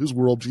people whose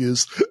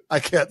worldviews I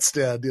can't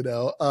stand.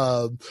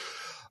 I'm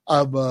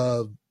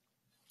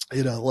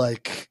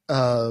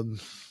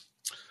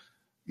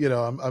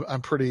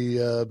pretty,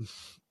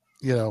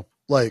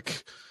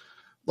 like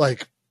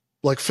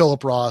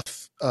Philip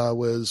Roth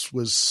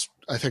was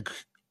I think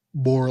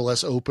more or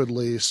less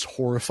openly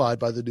horrified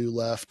by the new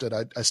left,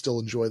 and I still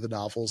enjoy the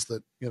novels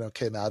that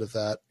came out of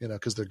that,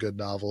 because they're good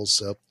novels.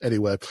 So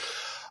anyway,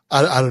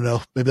 I don't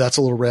know, maybe that's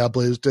a little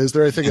rambly. Is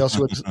there anything else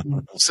you would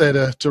say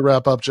to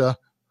wrap up, Joe?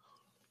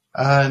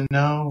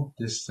 No,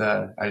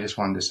 I just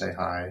wanted to say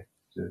hi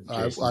to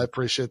Jason. I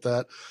appreciate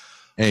that.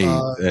 Hey,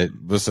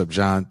 what's up,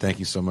 John? Thank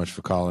you so much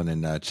for calling,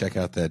 and check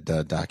out that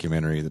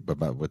documentary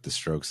about with the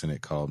Strokes in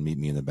it called "Meet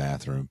Me in the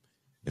Bathroom."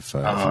 If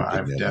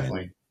I've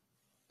definitely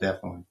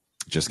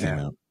just came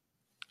out.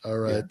 All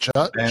right,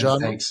 Ben, John.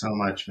 thanks so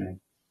much,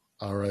 man.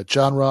 All right,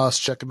 John Ross,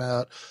 check him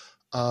out.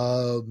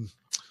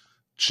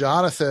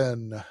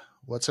 Jonathan,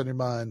 what's on your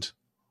mind?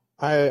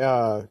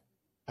 I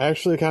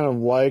actually kind of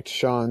liked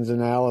Sean's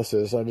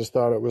analysis. I just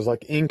thought it was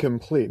like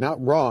incomplete,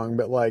 not wrong,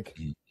 but like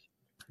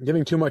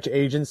giving too much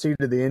agency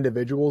to the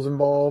individuals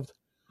involved.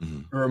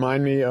 It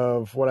remind me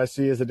of what I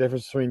see as the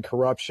difference between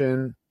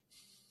corruption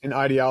and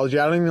ideology.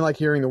 I don't even like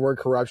hearing the word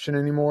corruption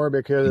anymore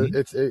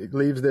because it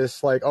leaves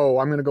this like, oh,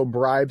 I'm going to go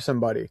bribe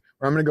somebody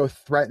or I'm going to go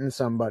threaten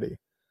somebody.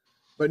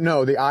 But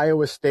no, the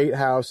Iowa State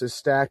House is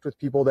stacked with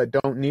people that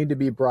don't need to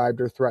be bribed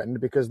or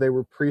threatened because they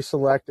were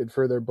pre-selected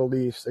for their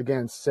beliefs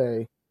against,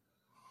 say,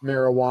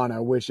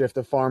 marijuana, which if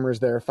the farmers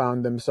there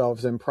found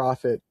themselves in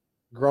profit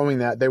growing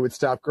that, they would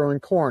stop growing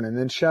corn and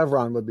then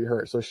Chevron would be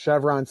hurt. So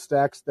Chevron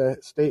stacks the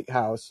state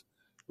house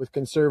with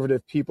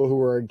conservative people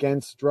who are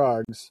against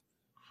drugs.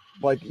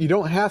 Like, you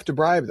don't have to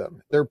bribe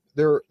them. They're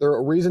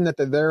a reason that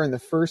they're there in the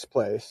first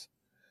place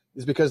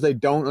is because they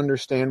don't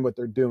understand what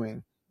they're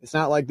doing. It's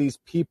not like these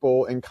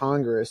people in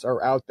Congress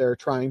are out there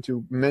trying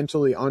to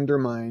mentally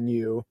undermine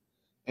you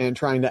and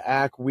trying to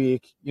act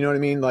weak. You know what I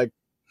mean? Like,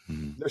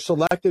 they're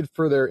selected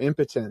for their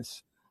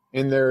impotence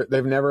and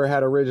they've never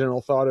had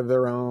original thought of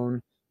their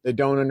own. They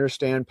don't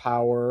understand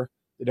power.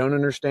 They don't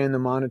understand the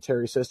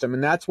monetary system.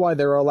 And that's why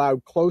they're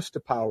allowed close to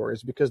power,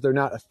 is because they're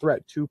not a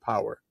threat to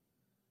power.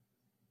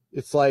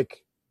 It's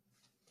like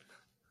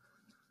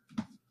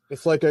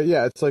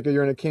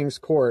you're in a king's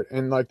court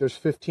and like there's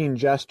 15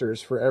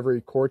 jesters for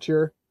every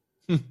courtier.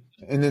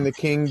 And then the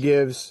king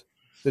gives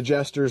the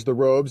jesters the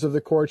robes of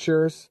the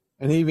courtiers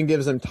and he even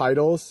gives them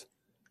titles.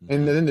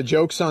 And then the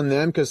joke's on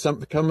them because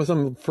some of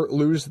them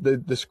lose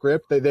the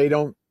script. They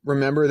don't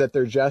remember that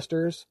they're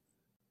jesters.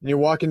 And you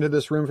walk into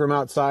this room from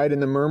outside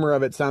and the murmur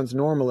of it sounds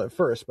normal at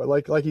first. But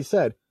like he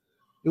said,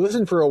 you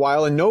listen for a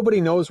while and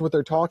nobody knows what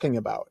they're talking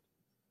about.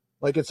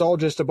 Like, it's all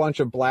just a bunch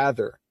of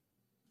blather.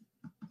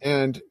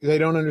 And they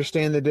don't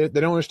understand they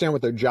don't understand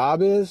what their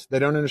job is. They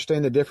don't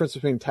understand the difference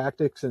between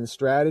tactics and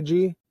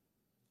strategy,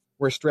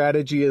 where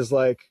strategy is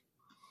like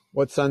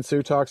what Sun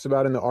Tzu talks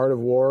about in The Art of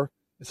War.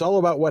 It's all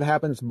about what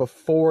happens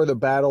before the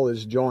battle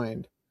is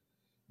joined.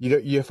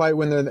 You fight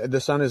when the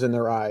sun is in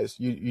their eyes.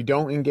 You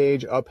don't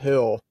engage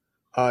uphill.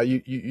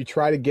 You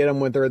try to get them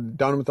when they're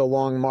done with the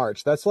long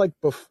march. That's like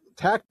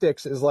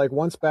tactics is like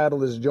once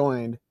battle is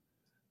joined,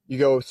 you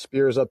go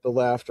spears up the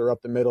left or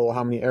up the middle.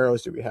 How many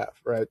arrows do we have,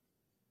 right?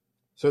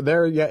 So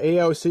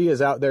AOC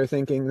is out there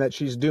thinking that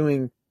she's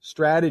doing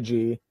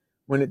strategy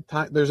when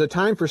there's a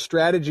time for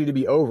strategy to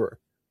be over.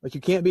 Like,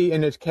 you can't be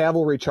in a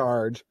cavalry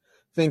charge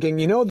thinking,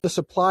 the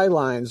supply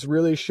lines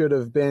really should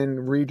have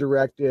been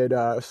redirected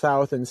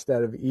south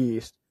instead of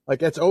east.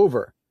 Like, it's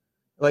over.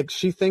 Like,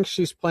 she thinks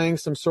she's playing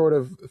some sort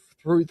of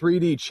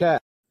 3D chess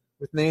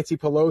with Nancy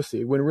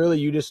Pelosi, when really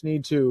you just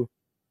need to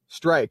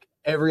strike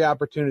every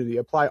opportunity,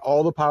 apply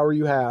all the power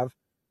you have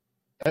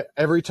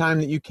every time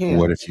that you can.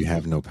 What if you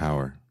have no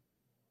power?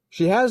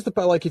 She has the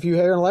power. Like, if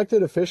you're an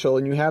elected official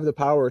and you have the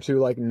power to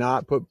like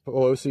not put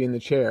Pelosi in the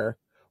chair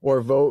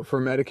or vote for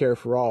Medicare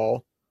for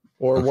all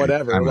or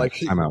whatever,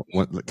 I'm out.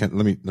 Let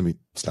me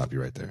stop you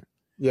right there.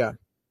 Yeah.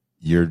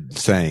 You're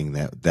saying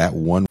that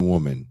one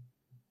woman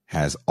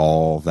has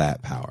all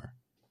that power.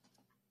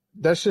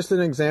 That's just an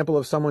example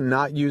of someone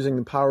not using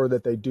the power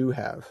that they do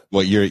have.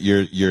 Well,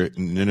 you're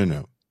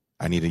no.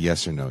 I need a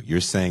yes or no. You're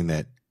saying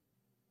that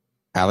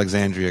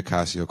Alexandria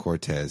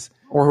Ocasio-Cortez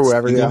or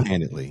whoever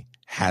single-handedly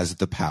has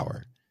the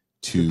power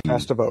to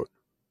cast a vote.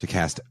 To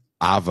cast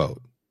a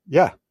vote.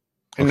 Yeah.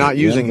 And not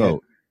using it.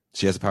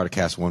 She has the power to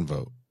cast one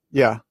vote.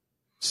 Yeah.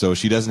 So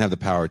she doesn't have the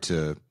power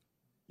to,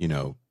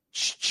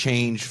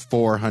 change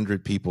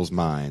 400 people's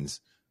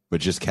minds, but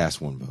just cast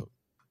one vote.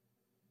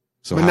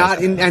 So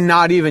and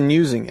not even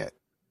using it.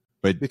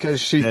 But because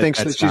she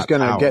thinks that she's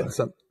going to get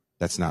some.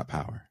 That's not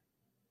power.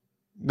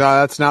 No,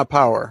 that's not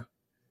power.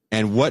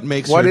 And what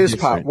makes what her is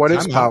different? What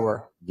is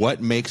power?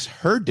 What makes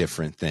her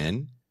different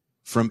then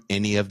from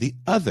any of the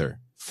other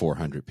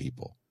 400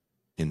 people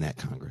in that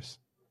Congress?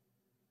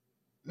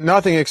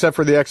 Nothing except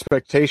for the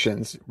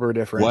expectations were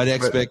different. What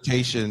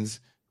expectations?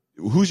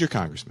 Who's your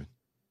congressman?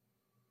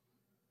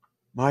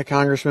 My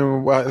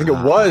congressman, I think it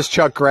was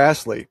Chuck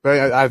Grassley,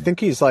 but I think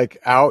he's like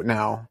out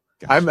now.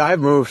 Gotcha. I've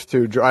moved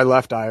I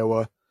left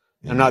Iowa.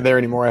 Yeah. I'm not there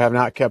anymore. I have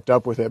not kept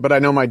up with it, but I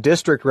know my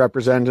district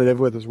representative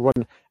was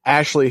one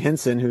Ashley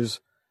Hinson,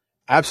 who's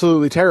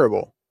absolutely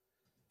terrible.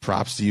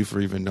 Props to you for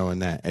even knowing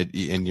that.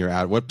 And you're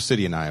out. What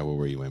city in Iowa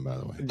were you in, by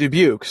the way?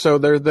 Dubuque. So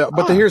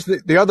here's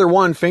the other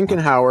one.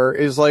 Finkenhauer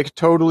is like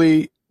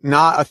totally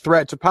not a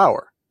threat to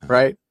power,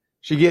 right?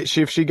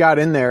 If she got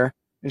in there,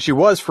 and she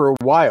was for a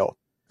while.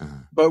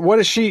 But what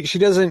is she? She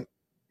doesn't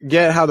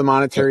get how the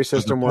monetary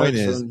system works.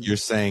 The point is, you're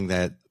saying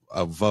that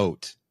a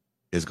vote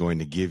is going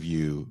to give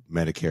you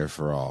Medicare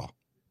for all.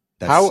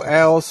 How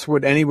else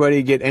would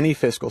anybody get any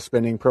fiscal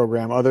spending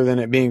program other than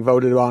it being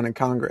voted on in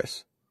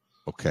Congress?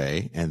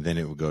 Okay, and then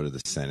it would go to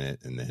the Senate,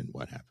 and then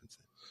what happens?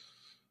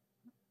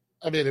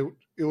 I mean,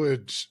 it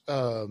would.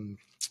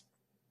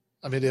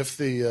 I mean, if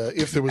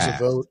there was a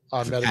vote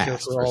on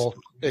Medicare for all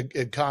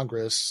in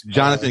Congress,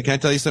 Jonathan, can I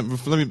tell you something?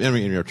 Let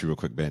me interrupt you real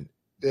quick, Ben.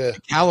 Yeah.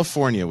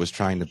 California was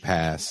trying to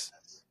pass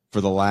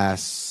for the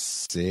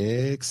last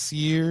 6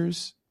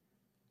 years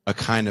a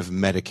kind of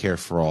Medicare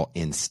for all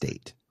in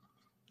state.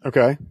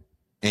 Okay.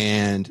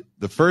 And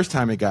the first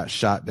time it got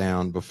shot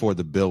down before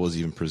the bill was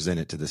even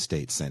presented to the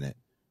state Senate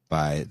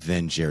by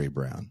then Jerry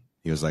Brown.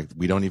 He was like,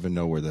 we don't even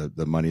know where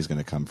the money's going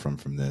to come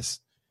from this.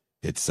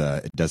 It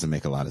doesn't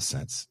make a lot of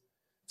sense.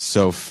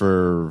 So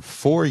for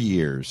 4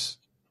 years,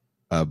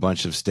 a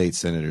bunch of state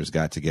senators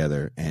got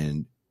together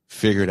and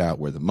figured out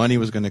where the money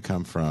was going to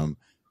come from,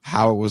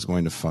 how it was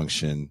going to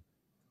function.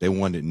 They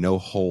wanted no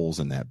holes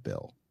in that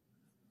bill.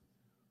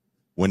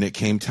 When it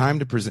came time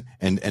to present,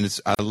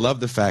 I love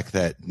the fact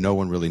that no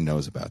one really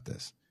knows about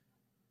this.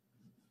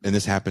 And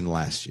this happened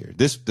last year,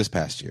 this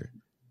past year.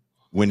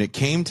 When it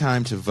came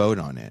time to vote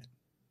on it,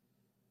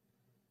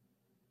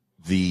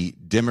 the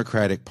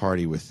Democratic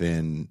Party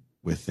within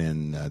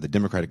the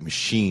Democratic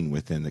machine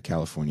within the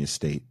California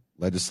state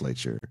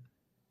legislature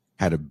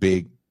had a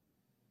big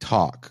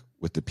talk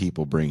with the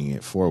people bringing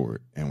it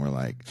forward. And we're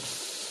like,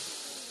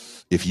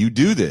 if you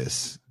do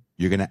this,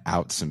 you're going to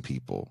out some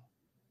people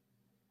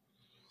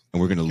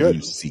and we're going to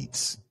lose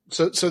seats.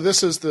 So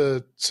this is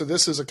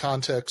a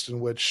context in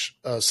which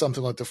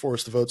something like the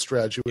force the vote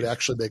strategy would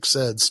actually make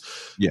sense.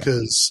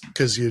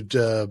 Because you'd,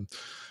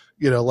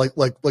 like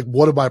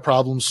one of my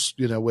problems,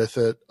 with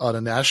it on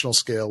a national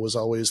scale was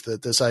always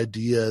that this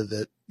idea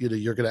that,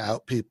 you're going to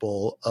out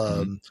people,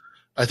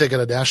 I think at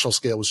a national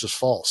scale was just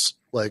false.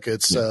 Like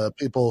it's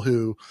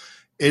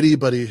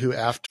anybody who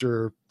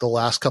after the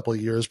last couple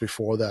of years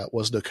before that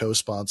wasn't a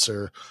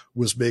co-sponsor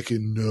was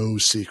making no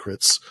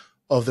secrets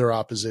of their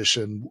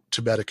opposition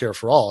to Medicare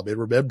for all. I mean,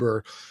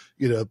 remember,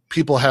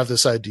 people have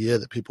this idea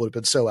that people have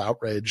been so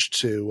outraged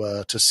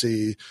to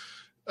see,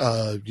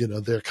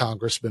 their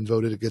congressman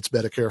voted against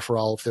Medicare for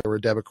all if they were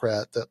a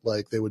Democrat, that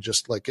like they would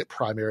just like get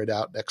primaried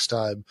out next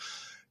time.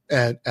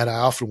 And I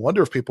often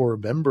wonder if people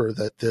remember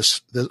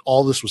that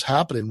all this was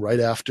happening right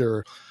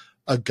after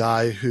a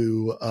guy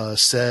who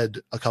said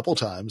a couple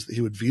times that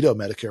he would veto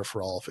Medicare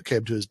for all if it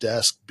came to his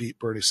desk, beat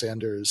Bernie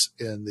Sanders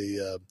in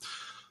the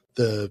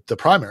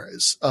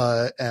primaries.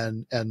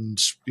 And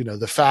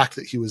the fact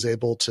that he was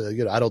able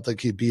to, I don't think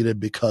he beat him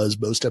because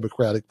most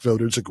Democratic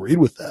voters agreed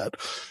with that,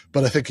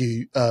 but I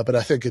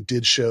think it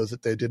did show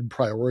that they didn't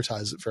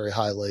prioritize it very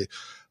highly.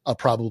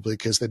 Probably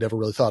because they never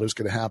really thought it was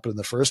going to happen in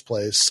the first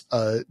place.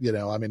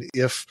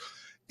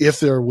 If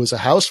there was a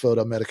House vote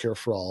on Medicare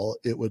for all,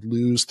 it would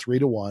lose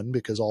 3-1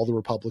 because all the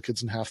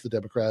Republicans and half the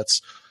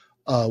Democrats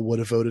would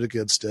have voted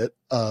against it.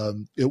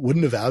 It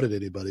wouldn't have outed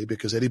anybody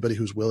because anybody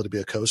who's willing to be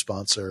a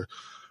co-sponsor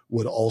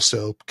would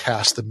also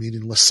cast the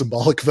meaningless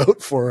symbolic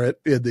vote for it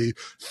in the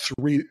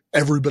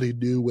everybody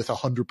knew with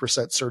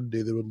 100%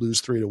 certainty they would lose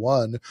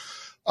 3-1.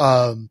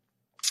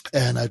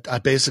 And I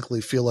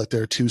basically feel like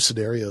there are two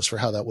scenarios for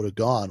how that would have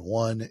gone.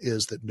 One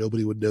is that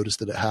nobody would notice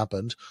that it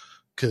happened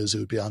because it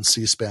would be on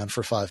C-SPAN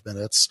for 5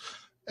 minutes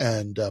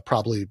and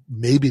probably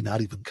maybe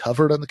not even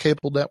covered on the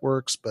cable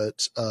networks.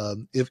 But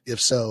if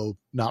so,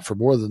 not for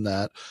more than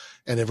that.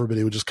 And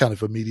everybody would just kind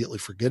of immediately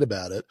forget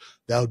about it.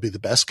 That would be the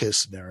best case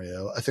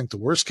scenario. I think the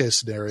worst case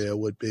scenario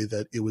would be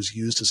that it was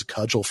used as a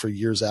cudgel for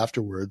years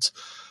afterwards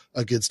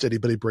against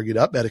anybody bringing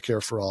up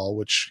Medicare for all,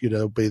 which,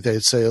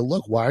 they'd say,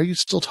 look, why are you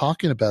still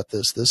talking about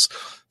this?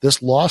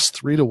 This lost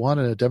 3-1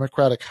 in a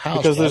Democratic House.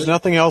 Because there's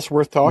nothing else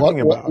worth talking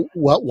about.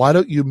 Why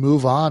don't you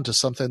move on to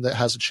something that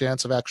has a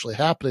chance of actually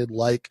happening?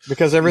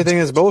 Because everything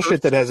is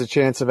bullshit that has a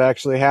chance of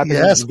actually happening.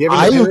 Yes,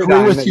 I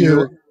agree with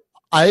you.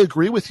 I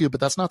agree with you, but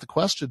that's not the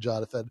question,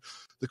 Jonathan.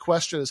 The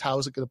question is, how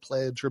is it going to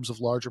play in terms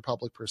of larger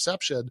public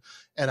perception?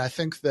 And I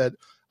think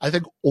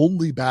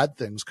only bad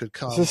things could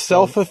come. It's a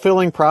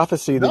self-fulfilling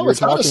prophecy that you're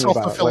talking about. It's not a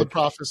self-fulfilling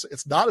prophecy.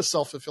 It's not a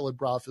self-fulfilling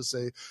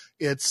prophecy.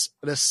 It's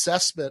an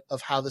assessment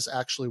of how this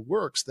actually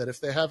works. That if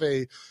they have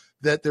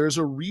that there's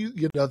a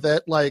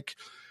that like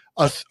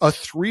a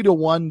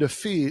 3-1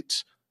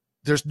 defeat,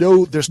 there's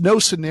no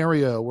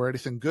scenario where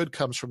anything good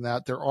comes from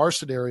that. There are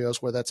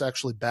scenarios where that's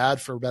actually bad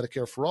for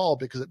Medicare for all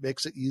because it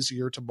makes it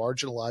easier to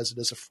marginalize it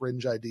as a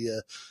fringe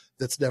idea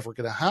that's never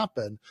going to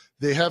happen.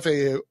 They have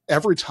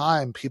every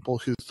time people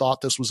who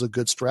thought this was a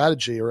good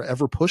strategy or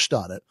ever pushed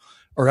on it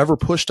or ever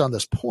pushed on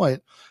this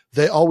point,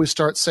 they always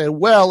start saying,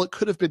 well, it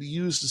could have been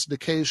used as an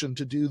occasion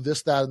to do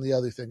this, that, and the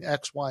other thing,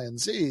 X, Y, and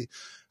Z.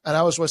 And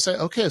I always want to say,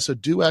 okay, so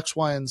do X,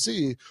 Y, and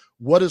Z.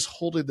 What is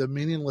holding the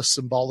meaningless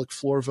symbolic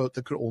floor vote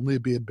that could only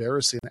be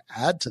embarrassing and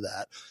add to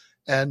that?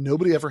 And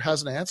nobody ever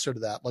has an answer to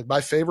that. Like my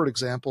favorite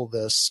example of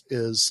this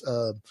is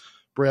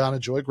Brianna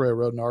Joy Gray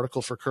wrote an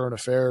article for Current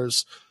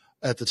Affairs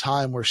at the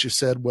time where she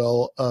said,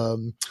 well,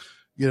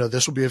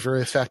 this would be a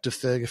very effective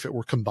thing if it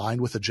were combined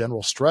with a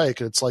general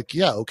strike. And it's like,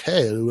 yeah,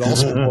 okay. It would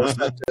also be more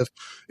effective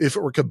if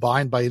it were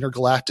combined by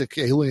intergalactic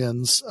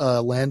aliens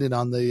landing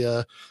on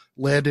the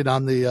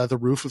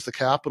roof of the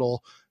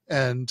Capitol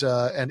and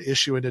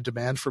issuing a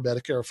demand for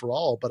Medicare for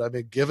all. But I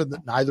mean, given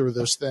that neither of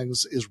those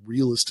things is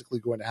realistically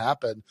going to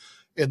happen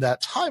in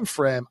that time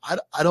frame,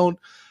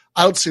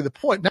 I don't see the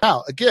point.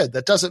 Now, again,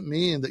 that doesn't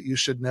mean that you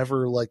should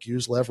never like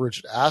use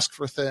leverage to ask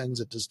for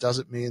things. It just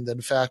doesn't mean that,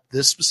 in fact,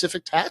 this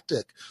specific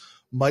tactic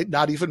might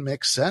not even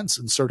make sense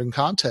in certain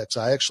contexts.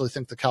 I actually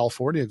think the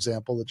California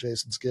example that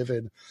Jason's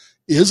given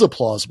is a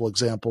plausible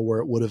example where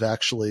it would have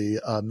actually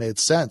made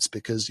sense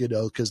because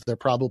they're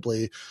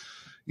probably,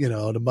 in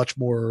a much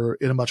more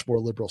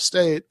liberal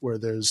state where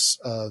there's,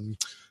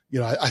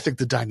 I think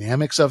the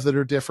dynamics of it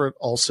are different.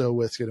 Also,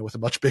 with a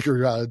much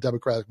bigger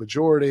Democratic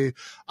majority,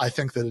 I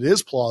think that it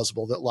is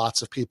plausible that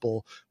lots of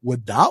people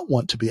would not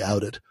want to be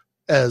outed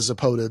as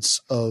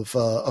opponents of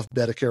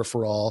Medicare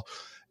for all,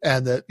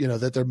 and that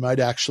that there might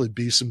actually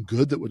be some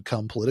good that would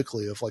come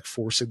politically of like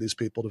forcing these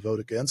people to vote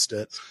against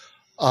it.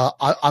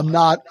 I'm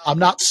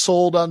not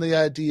sold on the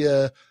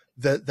idea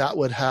that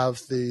would have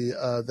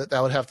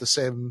the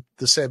same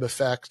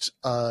effect.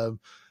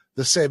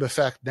 The same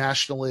effect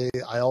nationally.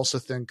 I also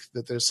think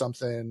that there's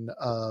something,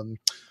 a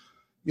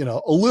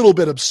little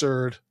bit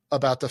absurd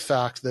about the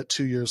fact that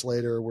 2 years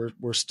later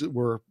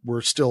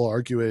we're still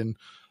arguing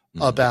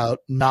about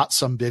not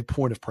some big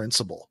point of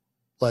principle,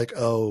 like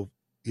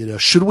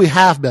should we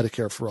have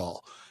Medicare for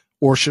all,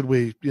 or should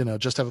we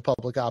just have a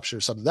public option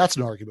or something? That's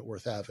an argument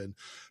worth having,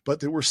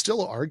 but that we're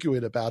still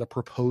arguing about a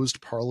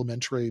proposed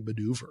parliamentary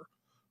maneuver.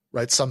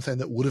 Right, something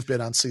that would have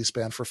been on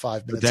C-SPAN for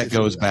 5 minutes. But that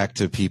goes back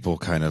to people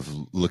kind of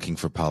looking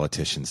for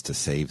politicians to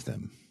save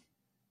them.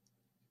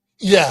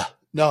 Yeah,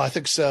 no, I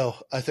think so.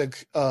 I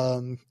think,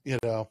 and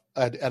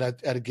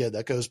again,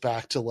 that goes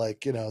back to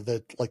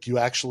that you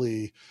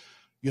actually,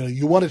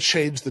 you want to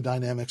change the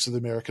dynamics of the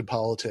American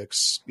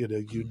politics. You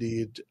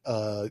need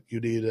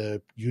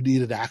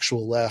an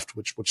actual left,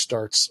 which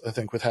starts, I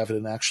think, with having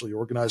an actually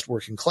organized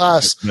working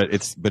class.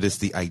 But it's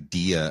the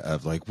idea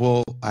of like,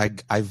 well,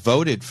 I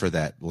voted for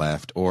that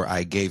left, or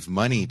I gave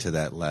money to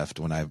that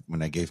left when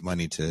I gave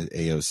money to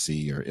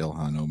AOC or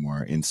Ilhan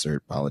Omar,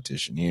 insert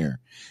politician here,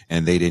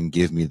 and they didn't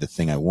give me the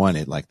thing I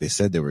wanted, like they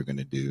said they were going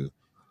to do.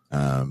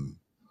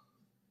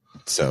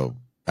 So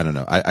I don't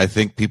know. I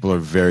think people are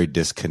very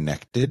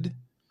disconnected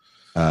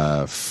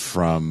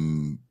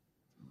from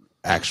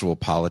actual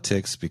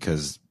politics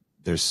because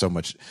there's so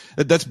much.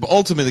 That's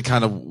ultimately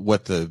kind of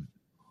what the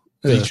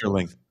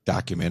feature-length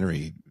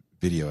documentary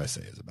video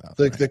essay is about.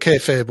 The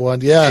Kayfabe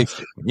one, yeah.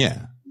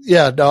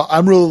 Yeah, no,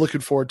 I'm really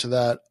looking forward to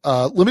that.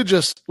 Let me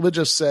just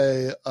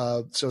say,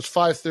 so it's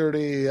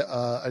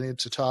 5:30. I need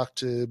to talk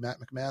to Matt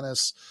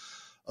McManus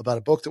about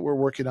a book that we're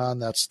working on.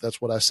 That's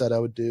what I said I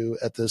would do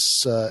at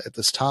this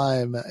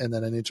time, and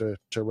then I need to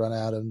run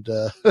out and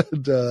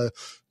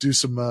do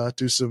some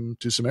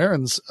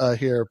errands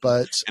here.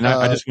 But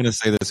I just want to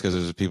say this because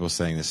there's people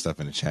saying this stuff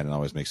in the chat, and it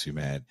always makes me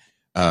mad.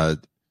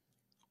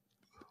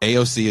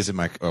 AOC isn't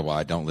my. Well,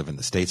 I don't live in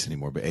the States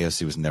anymore, but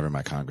AOC was never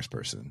my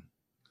congressperson.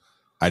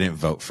 I didn't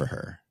vote for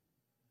her,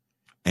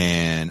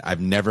 and I've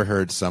never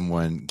heard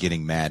someone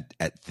getting mad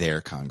at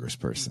their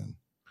congressperson.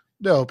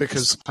 No,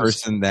 because the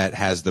person that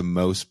has the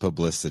most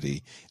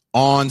publicity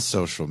on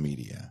social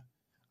media.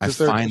 I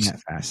find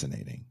that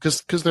fascinating.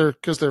 Because they're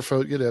because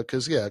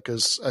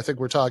I think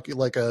we're talking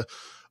like a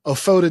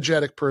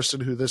photogenic person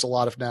who there's a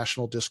lot of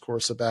national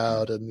discourse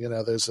about, and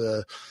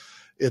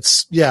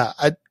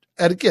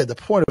and again, the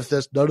point of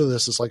this, none of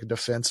this is like a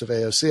defense of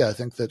AOC. I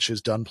think that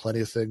she's done plenty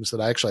of things that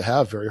I actually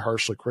have very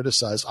harshly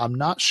criticized. I'm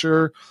not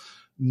sure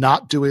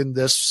not doing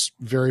this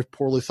very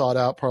poorly thought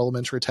out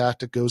parliamentary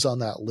tactic goes on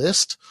that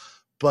list.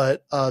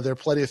 But there are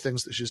plenty of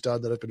things that she's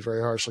done that I've been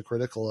very harshly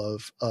critical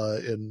of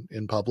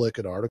in public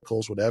and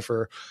articles,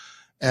 whatever.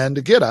 And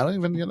again, I don't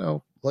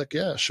even,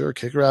 sure,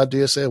 kick her out,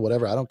 DSA,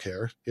 whatever. I don't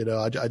care.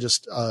 I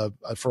just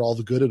for all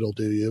the good it'll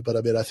do you. But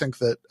I mean, I think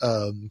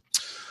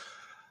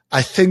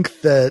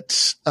that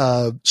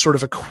sort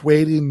of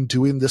equating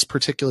doing this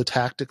particular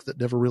tactic that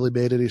never really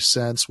made any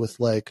sense with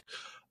like,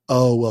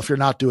 oh, well, if you're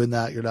not doing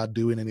that, you're not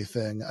doing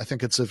anything. I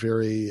think it's a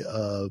very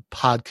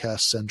podcast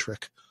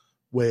centric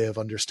way of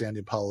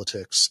understanding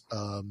politics.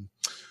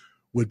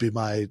 Would be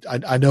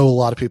I know a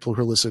lot of people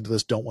who are listening to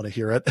this don't want to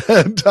hear it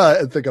and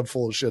think I'm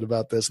full of shit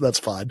about this. That's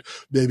fine.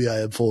 Maybe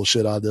I am full of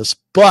shit on this,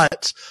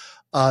 but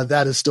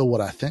that is still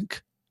what I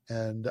think.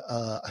 And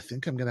I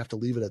think I'm going to have to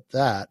leave it at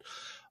that.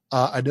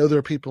 I know there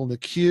are people in the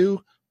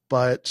queue,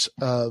 but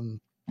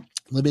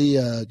let me,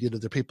 there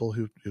are people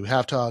who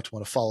have talked,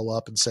 want to follow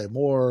up and say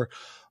more.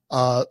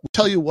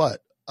 Tell you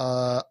what,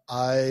 I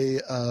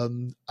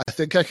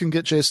think I can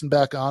get Jason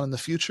back on in the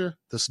future.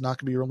 This is not going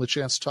to be your only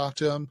chance to talk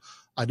to him.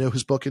 I know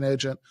his booking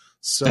agent,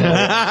 so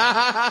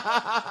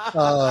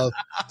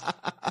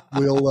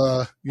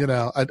we'll,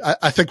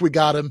 I think we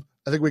got him.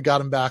 I think we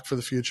got him back for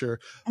the future.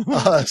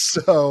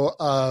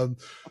 So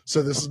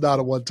this is not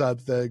a one-time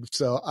thing.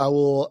 So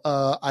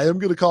I am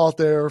going to call it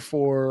there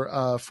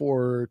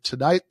for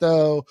tonight,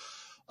 though.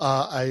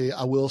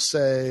 I will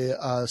say,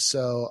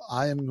 so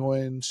I am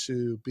going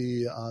to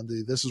be on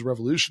the This is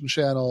Revolution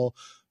channel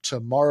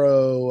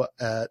tomorrow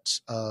at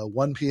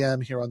 1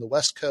 p.m. here on the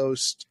West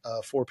Coast,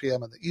 4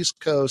 p.m. on the East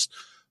Coast,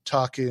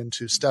 talking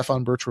to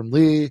Stefan Bertram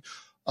Lee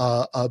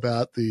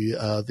about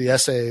the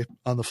essay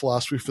on the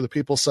Philosophy for the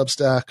People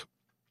Substack.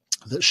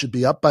 that should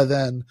be up by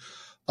then,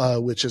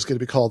 which is going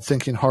to be called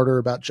Thinking Harder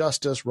About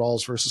Justice,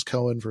 Rawls versus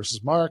Cohen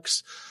versus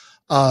Marx.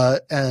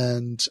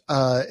 And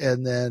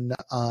then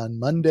on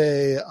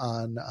Monday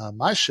on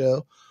my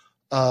show,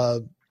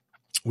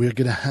 we're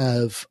going to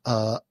have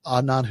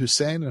Adnan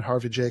Hussein and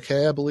Harvey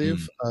J.K., I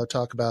believe,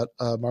 talk about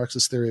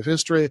Marxist theory of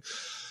history.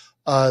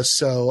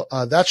 So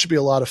that should be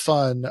a lot of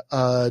fun.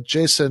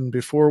 Jason,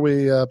 before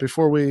we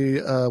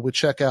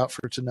check out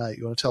for tonight,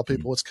 you want to tell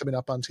people what's coming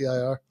up on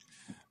TIR?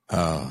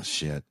 Oh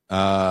shit.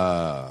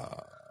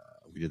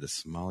 We did the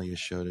Somalia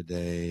show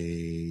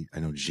today. I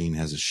know Gene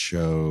has a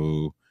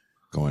show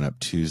going up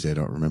Tuesday. I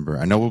don't remember.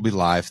 I know we'll be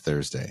live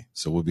Thursday.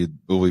 So we'll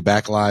be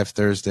back live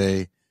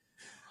Thursday,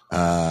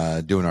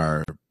 doing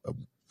our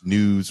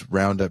news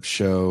roundup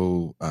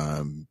show.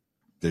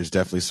 There's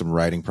definitely some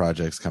writing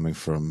projects coming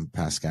from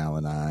Pascal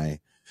and I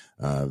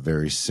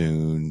very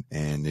soon.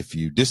 And if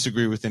you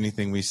disagree with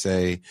anything we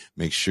say,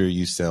 make sure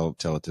you tell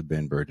it to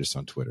Ben Burgess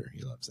on Twitter.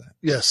 He loves that.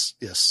 Yes.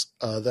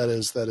 That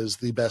is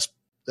the best.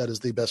 That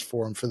is the best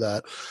forum for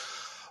that.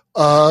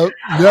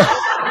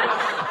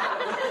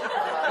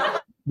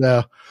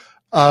 No.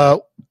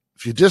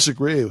 If you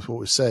disagree with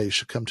what we say, you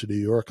should come to New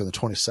York on the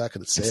 22nd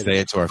and say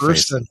it to our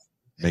faces.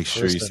 Make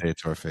sure you say it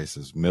to our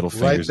faces. Middle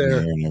fingers in the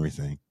air and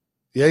everything.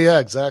 Yeah,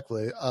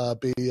 exactly.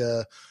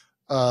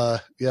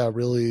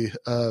 Really,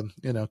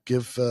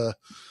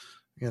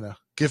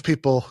 give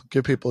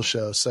people a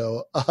show.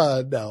 So,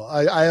 no,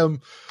 I am,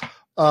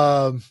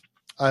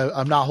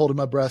 I'm not holding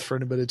my breath for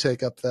anybody to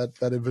take up that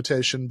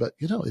invitation, but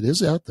it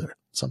is out there.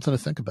 Something to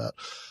think about.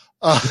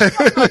 And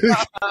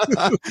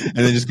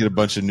then just get a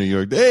bunch of New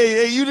York.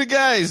 Hey, you the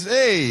guys.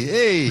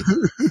 Hey. I'm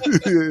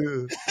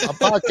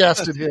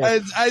podcasting here.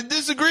 I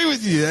disagree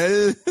with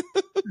you.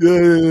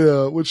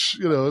 Yeah. Which,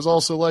 is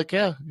also like,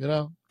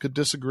 could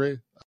disagree.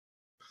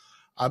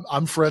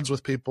 I'm friends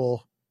with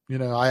people,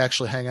 I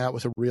actually hang out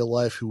with in real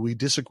life who we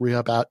disagree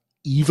about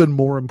even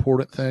more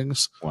important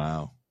things.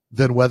 Wow.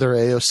 Than whether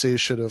AOC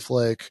should have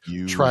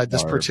tried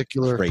this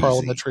particular crazy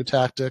parliamentary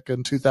tactic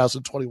in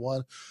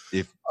 2021.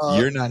 If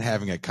you're not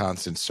having a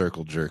constant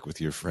circle jerk with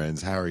your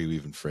friends, how are you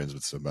even friends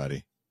with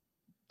somebody?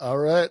 All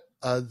right.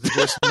 The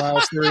Jason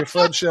Myles Theory of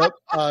Friendship.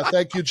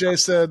 Thank you,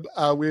 Jason.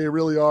 We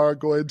really are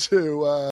going to